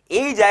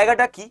 এই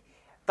জায়গাটা কি,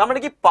 তার মানে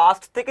কি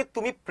পাস্ট থেকে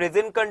তুমি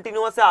প্রেজেন্ট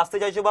কন্টিনিউয়াসে আসতে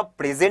চাইছো বা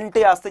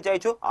প্রেজেন্টে আসতে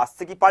চাইছো,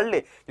 আসতে কি পারলে?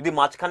 যদি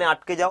মাঝখানে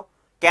আটকে যাও,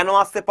 কেন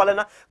আসতে পারলে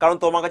না? কারণ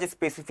তোমার কাছে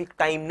স্পেসিফিক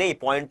টাইম নেই,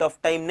 পয়েন্ট অফ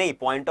টাইম নেই।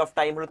 পয়েন্ট অফ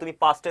টাইম হলে তুমি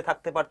পাস্টে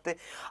থাকতে পারতে,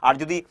 আর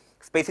যদি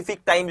স্পেসিফিক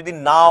টাইম যদি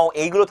নাও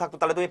এইগুলো থাকতো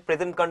তাহলে তুমি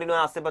প্রেজেন্ট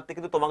কন্টিনিউয়াস আসতে পারতে,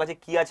 কিন্তু তোমার কাছে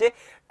কি আছে,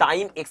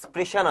 টাইম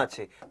এক্সপ্রেশন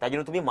আছে, তাই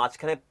জন্য তুমি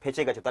মাঝখানে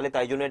ফেঁসে গেছো। তাহলে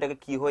তাই জন্য এটাকে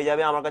কি হয়ে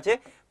যাবে আমার কাছে,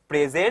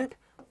 প্রেজেন্ট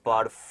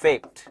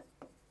পারফেক্ট,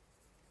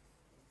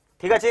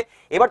 ঠিক আছে?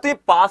 এবার তুমি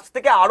পাস্ট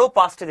থেকে আরো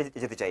পাস্টে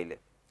যেতে চাইলে,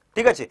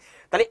 ঠিক আছে,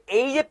 তাহলে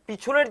এই যে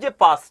পিছনের যে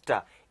পাস্টটা,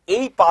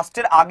 এই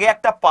পাস্টের আগে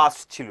একটা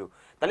পাস্ট ছিল,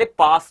 তাহলে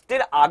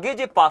পাস্টের আগে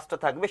যে পাস্টটা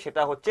থাকবে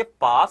সেটা হচ্ছে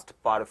পাস্ট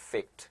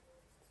পারফেক্ট।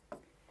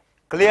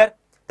 ক্লিয়ার?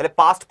 তাহলে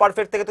পাস্ট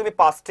পারফেক্ট থেকে তুমি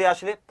পাস্টে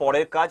আসলে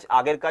পরের কাজ,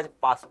 আগের কাজ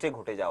পাস্টে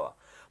ঘটে যাওয়া,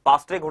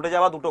 পাস্টে ঘটে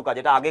যাওয়া দুটো কাজ,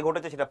 যেটা আগে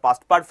ঘটেছে সেটা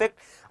পাস্ট পারফেক্ট,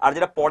 আর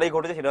যেটা পরে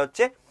ঘটেছে সেটা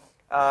হচ্ছে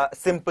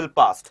সিম্পল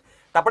পাস্ট।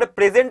 তারপরে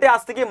প্রেজেন্টে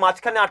আসতে গিয়ে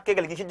মাঝখানে আটকে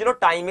গেলে কিসের জন্য?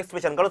 টাইম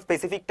এক্সপ্রেশন, কারণ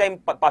স্পেসিফিক টাইম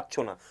পাচ্ছ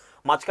না,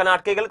 মাঝখানে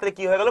আটকে গেলে তাহলে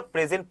কি হয়ে গেল?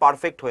 প্রেজেন্ট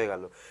পারফেক্ট হয়ে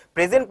গেল।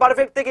 প্রেজেন্ট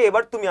পারফেক্ট থেকে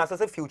এবার তুমি আস্তে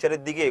আস্তে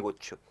ফিউচারের দিকে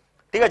এগোচ্ছ,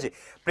 ঠিক আছে?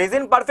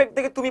 প্রেজেন্ট পারফেক্ট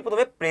থেকে তুমি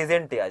প্রথমে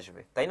প্রেজেন্টে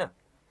আসবে, তাই না?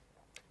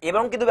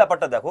 এবং কিন্তু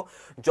ব্যাপারটা দেখো,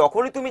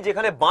 যখনই তুমি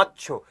যেখানে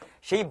বাঁচছো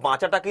সেই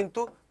বাঁচাটা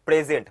কিন্তু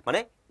প্রেজেন্ট, মানে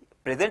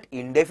প্রেজেন্ট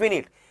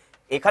ইনডেফিনিট।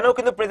 এখানেও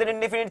কিন্তু প্রেজেন্ট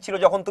ইনডেফিনিট ছিল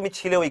যখন তুমি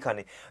ছিলে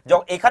ওইখানে,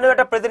 এখানেও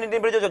একটা প্রেজেন্ট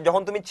ইনডেফিনিট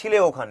যখন তুমি ছিলে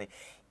ওখানে,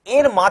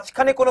 এর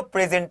মাঝখানে কোনো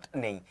প্রেজেন্ট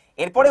নেই।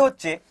 এরপরে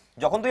হচ্ছে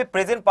যখন তুমি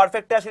প্রেজেন্ট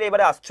পারফেক্টে আসলে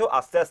এবারে আসছো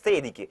আস্তে আস্তে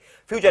এদিকে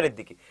ফিউচারের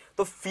দিকে।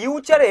 তো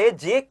ফিউচারে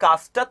যে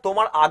কাজটা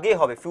তোমার আগে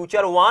হবে,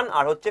 ফিউচার 1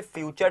 আর হচ্ছে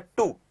ফিউচার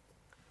 2,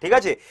 ঠিক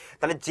আছে?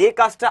 তাহলে যে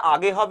কাজটা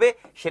আগে হবে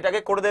সেটাকে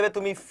করে দেবে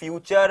তুমি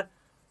ফিউচার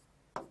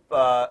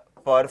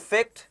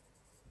পারফেক্ট,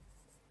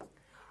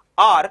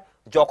 আর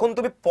যখন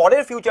তুমি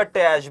পরের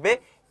ফিউচারটায় আসবে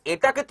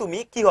এটাকে তুমি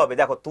কি হবে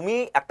দেখো, তুমি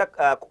একটা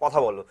কথা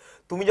বলো,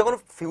 তুমি যখন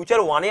ফিউচার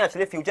 1-এ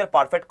আসলে ফিউচার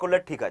পারফেক্ট করলে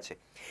ঠিক আছে,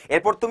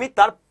 এরপর তুমি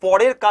তার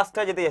পরের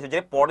কাজটা যেতে যাচ্ছ, যে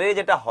পরে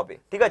যেটা হবে,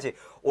 ঠিক আছে,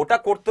 ওটা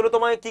করতে হলে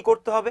তোমাকে কি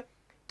করতে হবে?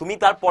 তুমি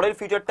তার পরের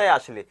ফিউচারটায়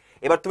আসলে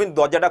এবার তুমি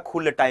দরজাটা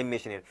খুললে টাইম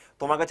মেশিনের,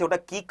 তোমার কাছে ওটা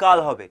কি কাল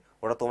হবে?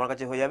 ওটা তোমার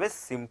কাছে হয়ে যাবে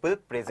সিম্পল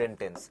প্রেজেন্ট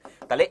টেন্স।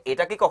 তাহলে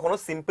এটাকে কখনো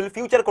সিম্পল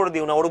ফিউচার করে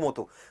দিও না ওর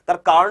মতো, তার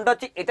কারণটা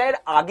হচ্ছে এটা এর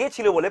আগে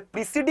ছিল বলে,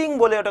 প্রিসিডিং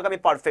বলে ওটাকে আমি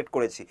পারফেক্ট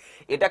করেছি।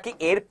 এটা কি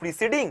এর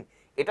প্রিসিডিং?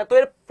 এটা তো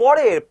এর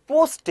পরের,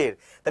 পোস্টের।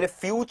 তাহলে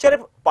ফিউচারে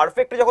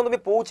পারফেক্টে যখন তুমি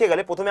পৌঁছে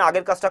গেলে, প্রথমে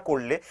আগের কাজটা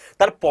করলে,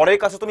 তার পরের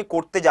কাজটা তুমি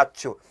করতে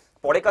যাচ্ছ,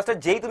 পরের কাজটা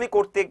যেই তুমি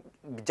করতে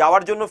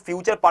যাওয়ার জন্য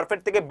ফিউচার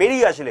পারফেক্ট থেকে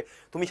বেরিয়ে আসলে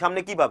তুমি সামনে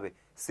কি পাবে?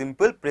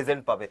 সিম্পল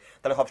প্রেজেন্ট পাবে।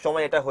 তাহলে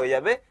সবসময় এটা হয়ে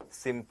যাবে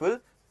সিম্পল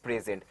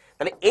প্রেজেন্ট।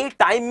 তাহলে এই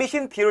টাইম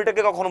মেশিন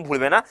থিওরিটাকে কখনো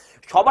ভুলবে না।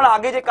 সবার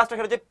আগে যে কাজটা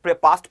সেটা হচ্ছে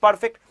পাস্ট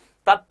পারফেক্ট,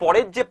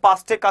 তারপরের যে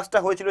পাস্টের কাজটা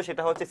হয়েছিল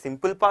সেটা হচ্ছে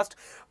সিম্পল পাস্ট।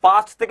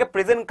 পাস্ট থেকে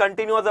প্রেজেন্ট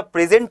কন্টিনিউয়াস বা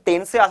প্রেজেন্ট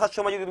টেন্সে আসার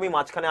সময় যদি তুমি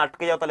মাঝখানে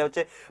আটকে যাও তাহলে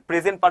হচ্ছে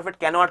প্রেজেন্ট পারফেক্ট।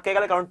 কেন আটকে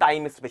গেলে? কারণ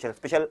টাইম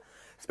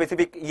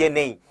স্পেসিফিক ইয়ে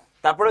নেই।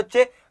 তারপর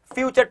হচ্ছে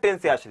ফিউচার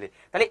টেন্সে আসলে,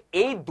 তাহলে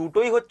এই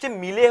দুটোই হচ্ছে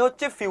মিলে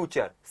হচ্ছে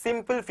ফিউচার,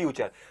 সিম্পল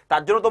ফিউচার।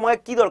 তার জন্য তোমাকে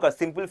কি দরকার?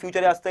 সিম্পল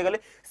ফিউচারে আসতে গেলে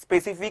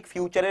স্পেসিফিক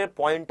ফিউচারের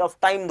পয়েন্ট অফ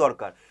টাইম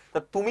দরকার। তা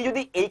তুমি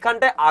যদি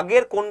এইখানটায়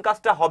আগের কোন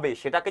কাজটা হবে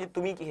সেটাকে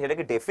তুমি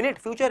সেটাকে ডেফিনিট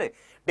ফিউচারে?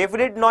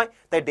 ডেফিনিট নয়,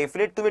 তাই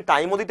ডেফিনিট তুমি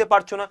টাইমও দিতে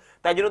পারছো না,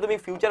 তাই জন্য তুমি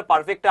ফিউচার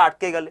পারফেক্টে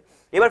আটকে গেলে।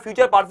 এবার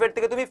ফিউচার পারফেক্ট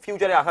থেকে তুমি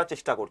ফিউচারে আসার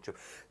চেষ্টা করছো,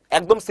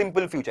 একদম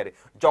সিম্পল ফিউচারে।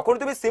 যখন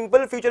তুমি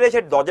সিম্পল ফিউচারে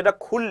এসে দরজাটা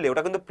খুললে,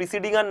 ওটা কিন্তু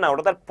প্রিসিডিং আর না,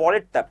 ওটা তার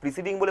পরেরটা,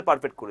 প্রিসিডিং বলে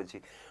পারফেক্ট করেছি।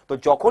 তো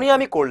যখনই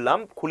আমি করলাম,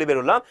 খুলে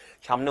বেরোলাম,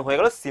 সামনে হয়ে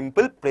গেল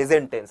সিম্পল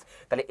প্রেজেন্ট টেন্স।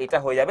 তাহলে এটা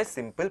হয়ে যাবে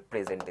সিম্পল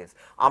প্রেজেন্ট টেন্স।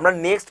 আমরা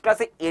নেক্সট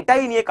ক্লাসে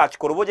এটাই নিয়ে কাজ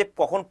করব যে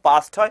কখন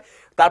পাস্ট হয়,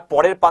 তার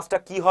পরের পাস্টটা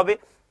কি হবে,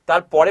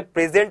 তারপরে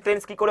প্রেজেন্ট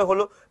টেন্স কি করে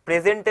হলো,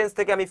 প্রেজেন্ট টেন্স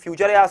থেকে আমি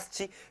ফিউচারে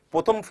আসছি,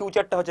 প্রথম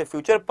ফিউচারটা হচ্ছে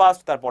ফিউচার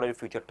পাস্ট, তারপরের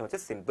ফিউচারটা হচ্ছে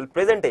সিম্পল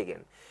প্রেজেন্ট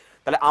এগেন।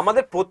 তাহলে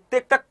আমাদের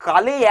প্রত্যেকটা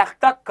কালেই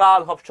একটা কাল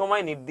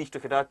সবসময় নির্দিষ্ট,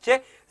 সেটা হচ্ছে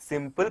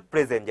সিম্পল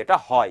প্রেজেন্ট, যেটা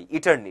হয়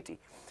ইটারনিটি।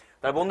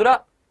 তাহলে বন্ধুরা,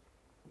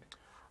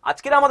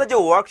 আজকের আমাদের যে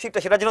ওয়ার্কশিটটা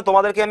সেটার জন্য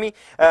তোমাদেরকে আমি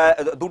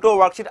দুটো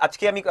ওয়ার্কশিট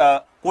আজকে আমি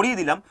করিয়ে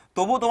দিলাম,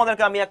 তবুও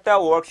তোমাদেরকে আমি একটা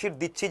ওয়ার্কশিট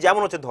দিচ্ছি।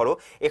 যেমন হচ্ছে ধরো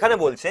এখানে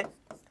বলছে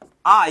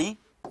I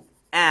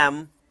am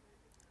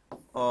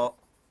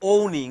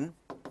owning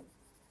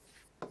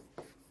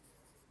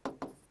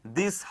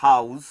this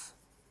house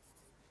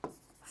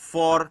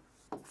for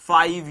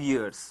 5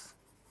 years,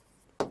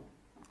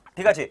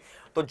 ঠিক আছে?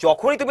 তো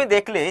যখনই তুমি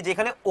দেখলে যে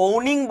এখানে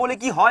ওনিং বলে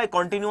কি হয়,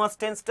 কন্টিনিউয়াস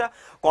টেন্সটা,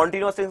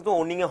 কন্টিনিউয়াস টেন্স তো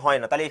ওনিং এ হয়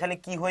না, তাহলে এখানে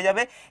কি হয়ে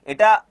যাবে?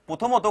 এটা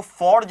প্রথমত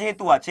ফর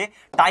যেহেতু আছে,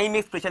 টাইম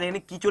এক্সপ্রেশন,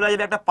 এখানে কি চলে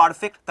যাবে? একটা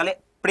পারফেক্ট। তাহলে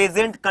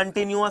প্রেজেন্ট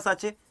কন্টিনিউয়াস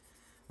আছে,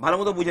 ভালো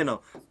মতো বুঝে নাও,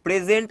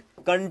 প্রেজেন্ট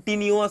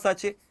কন্টিনিউয়াস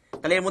আছে,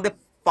 তাহলে এর মধ্যে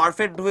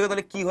পারফেক্ট হয়ে গেল,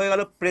 তাহলে কি হয়ে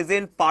গেল?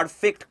 প্রেজেন্ট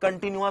পারফেক্ট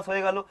কন্টিনিউয়াস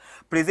হয়ে গেল।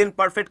 প্রেজেন্ট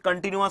পারফেক্ট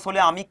কন্টিনিউয়াস হলে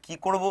আমি কি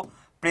করব?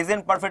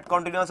 প্রেজেন্ট পারফেক্ট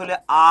কন্টিনিউয়াস হলে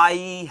আই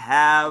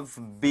হ্যাভ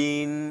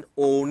বিন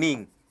ওনিং,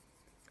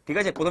 ঠিক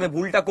আছে? প্রথমে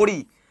ভুলটা করি,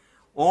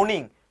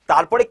 ওনিং,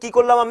 তারপরে কি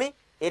করলাম আমি?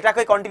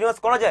 এটাকে কন্টিনিউয়াস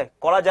করা যায়?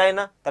 করা যায়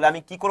না, তাহলে আমি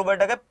কি করবো?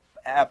 এটাকে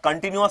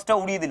কন্টিনিউয়াসটা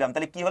উড়িয়ে দিলাম,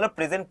 তাহলে কি হলো?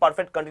 প্রেজেন্ট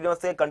পারফেক্ট কন্টিনিউয়াস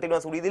থেকে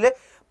কন্টিনিউয়াস উড়িয়ে দিলে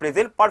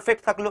প্রেজেন্ট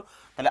পারফেক্ট থাকলো।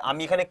 তাহলে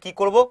আমি এখানে কি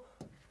করব?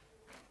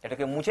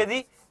 এটাকে মুছে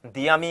দিই,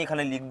 দিয়ে আমি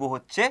এখানে লিখবো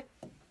হচ্ছে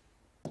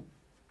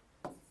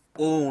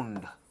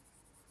owned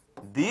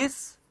this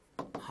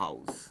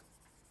house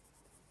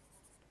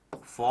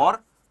for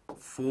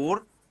 4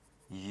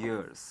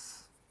 years,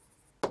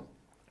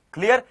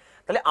 clear?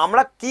 তাহলে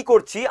আমরা কি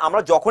করছি?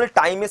 আমরা যখনই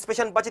টাইম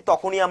এক্সপ্রেশন পাচ্ছি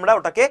তখনই আমরা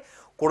ওটাকে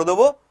করে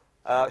দেবো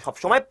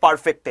সবসময়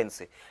পারফেক্ট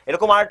টেন্সে।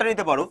 এরকম আরেকটা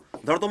নিতে পারো,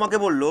 ধরো তোমাকে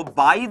বললো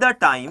by the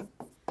time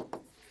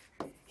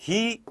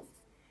he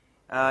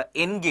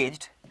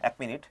engaged, এক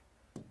minute,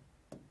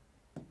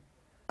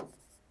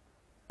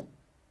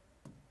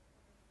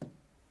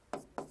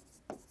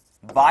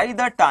 by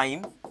the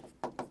time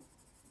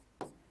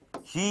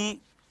he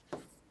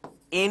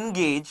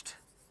engaged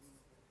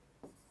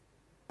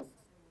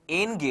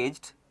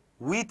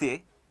with a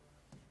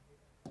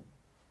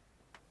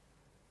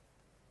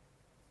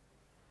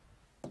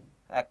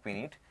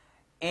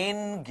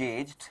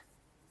engaged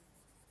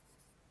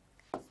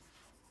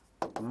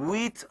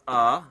with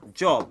a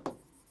job.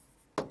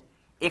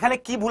 এখানে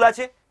কি ভুল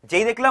আছে?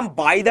 যেই দেখলাম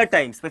by the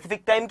time,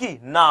 specific time কি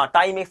না,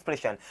 টাইম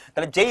এক্সপ্রেশন,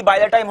 তাহলে যেই বাই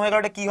দ্য টাইম হয়ে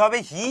গেল কি হবে?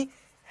 হি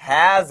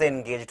হ্যাজ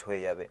এনগেজড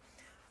হয়ে যাবে।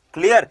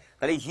 ক্লিয়ার?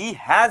 তাহলে হি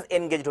হ্যাজ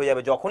এনগেজড হয়ে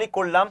যাবে। যখনই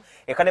করলাম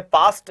এখানে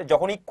পাস্ট,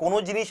 যখনই কোনো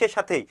জিনিসের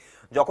সাথে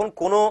যখন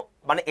কোনো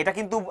মানে এটা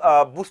কিন্তু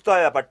বুঝতে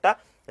হয় ব্যাপারটা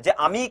যে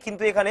আমি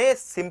কিন্তু এখানে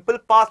সিম্পল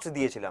পাস্ট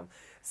দিয়েছিলাম।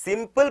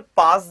 সিম্পল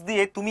পাস্ট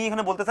দিয়ে তুমি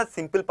এখানে বলতে চাও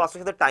সিম্পল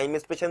পাস্টের সাথে টাইম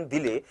এক্সপ্রেশন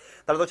দিলে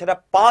তাহলে তো সেটা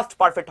পাস্ট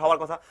পারফেক্ট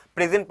হওয়ার কথা,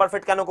 প্রেজেন্ট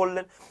পারফেক্ট কেন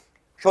করলেন?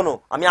 শোনো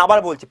আমি আবার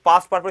বলছি,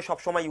 পাস্ট পারফেক্ট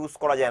সবসময় ইউজ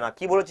করা যায় না।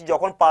 কি বলেছি?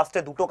 যখন পাস্টে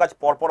দুটো কাজ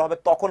পরপর হবে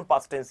তখন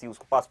past tense use,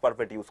 past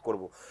perfect use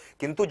করব।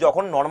 কিন্তু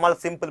যখন নর্মাল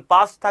সিম্পল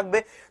পাস্ট থাকবে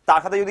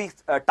তার সাথে যদি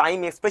টাইম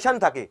এক্সপ্রেশন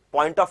থাকে,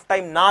 পয়েন্ট অফ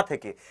টাইম না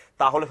থেকে,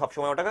 তাহলে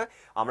সবসময় ওটাকে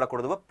আমরা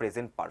করে দেবো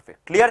প্রেজেন্ট পারফেক্ট।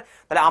 ক্লিয়ার?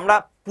 তাহলে আমরা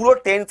পুরো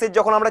টেন্সের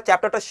যখন আমরা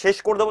চ্যাপ্টারটা শেষ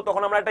করে দেবো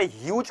তখন আমরা একটা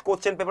হিউজ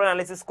কোশ্চেন পেপার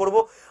অ্যানালিসিস করব।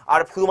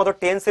 আর শুধুমাত্র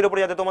টেন্সের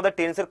উপরে, যাতে তোমাদের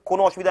টেন্সের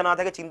কোনো অসুবিধা না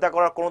থাকে, চিন্তা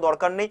করার কোনো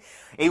দরকার নেই।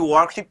 এই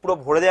ওয়ার্কশিট পুরো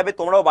ভরে যাবে,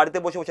 তোমরাও বাড়িতে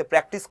বসে বসে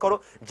প্র্যাকটিস করো।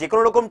 যে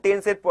কোনো রকম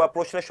টেন্সের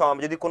প্রশ্নের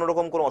যদি কোনো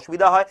রকম কোনো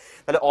অসুবিধা হয়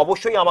তাহলে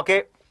অবশ্যই আমাকে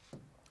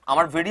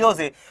আমার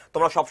ভিডিওসে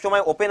তোমরা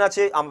সবসময় ওপেন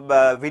আছে,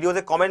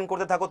 ভিডিওতে কমেন্ট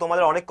করতে থাকো।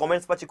 তোমাদের অনেক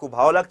কমেন্টস পাচ্ছি, খুব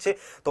ভালো লাগছে।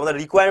 তোমাদের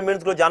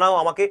রিকোয়ারমেন্টসগুলো জানাও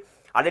আমাকে।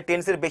 আর এই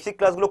টেন্সের বেসিক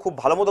ক্লাসগুলো খুব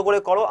ভালো মতো করে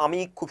করো। আমি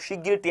খুব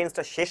শিগগিরই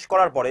টেন্সটা শেষ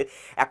করার পরে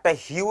একটা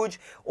হিউজ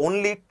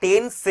অনলি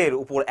টেন্সের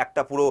উপর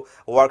একটা পুরো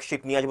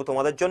ওয়ার্কশিট নিয়ে আসবো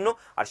তোমাদের জন্য,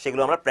 আর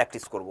সেগুলো আমরা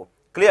প্র্যাকটিস করব।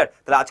 ক্লিয়ার?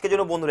 তাহলে আজকের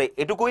জন্য বন্ধুরা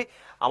এটুকুই।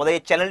 আমাদের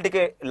এই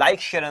চ্যানেলটিকে লাইক,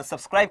 শেয়ার এন্ড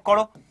সাবস্ক্রাইব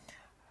করো।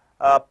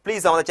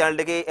 প্লিজ আমাদের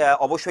চ্যানেলটিকে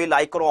অবশ্যই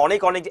লাইক করো,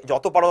 অনেক অনেক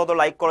যত পারো তত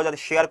লাইক করো, যাতে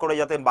শেয়ার করে,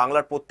 যাতে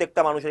বাংলার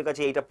প্রত্যেকটা মানুষের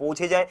কাছে এইটা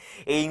পৌঁছে যায়।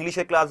 এই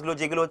ইংলিশের ক্লাসগুলো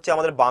যেগুলো হচ্ছে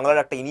আমাদের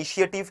বাংলার একটা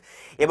ইনিশিয়েটিভ,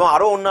 এবং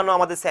আরও অন্যান্য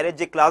আমাদের স্যারের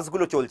যে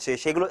ক্লাসগুলো চলছে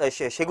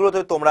সেগুলোতে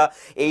তোমরা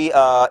এই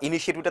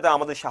ইনিশিয়েটিভটাতে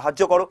আমাদের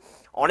সাহায্য করো।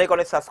 অনেক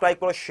অনেক সাবস্ক্রাইব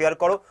করো, শেয়ার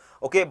করো।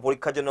 ওকে,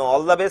 পরীক্ষার জন্য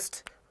all the best,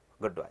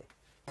 good bye.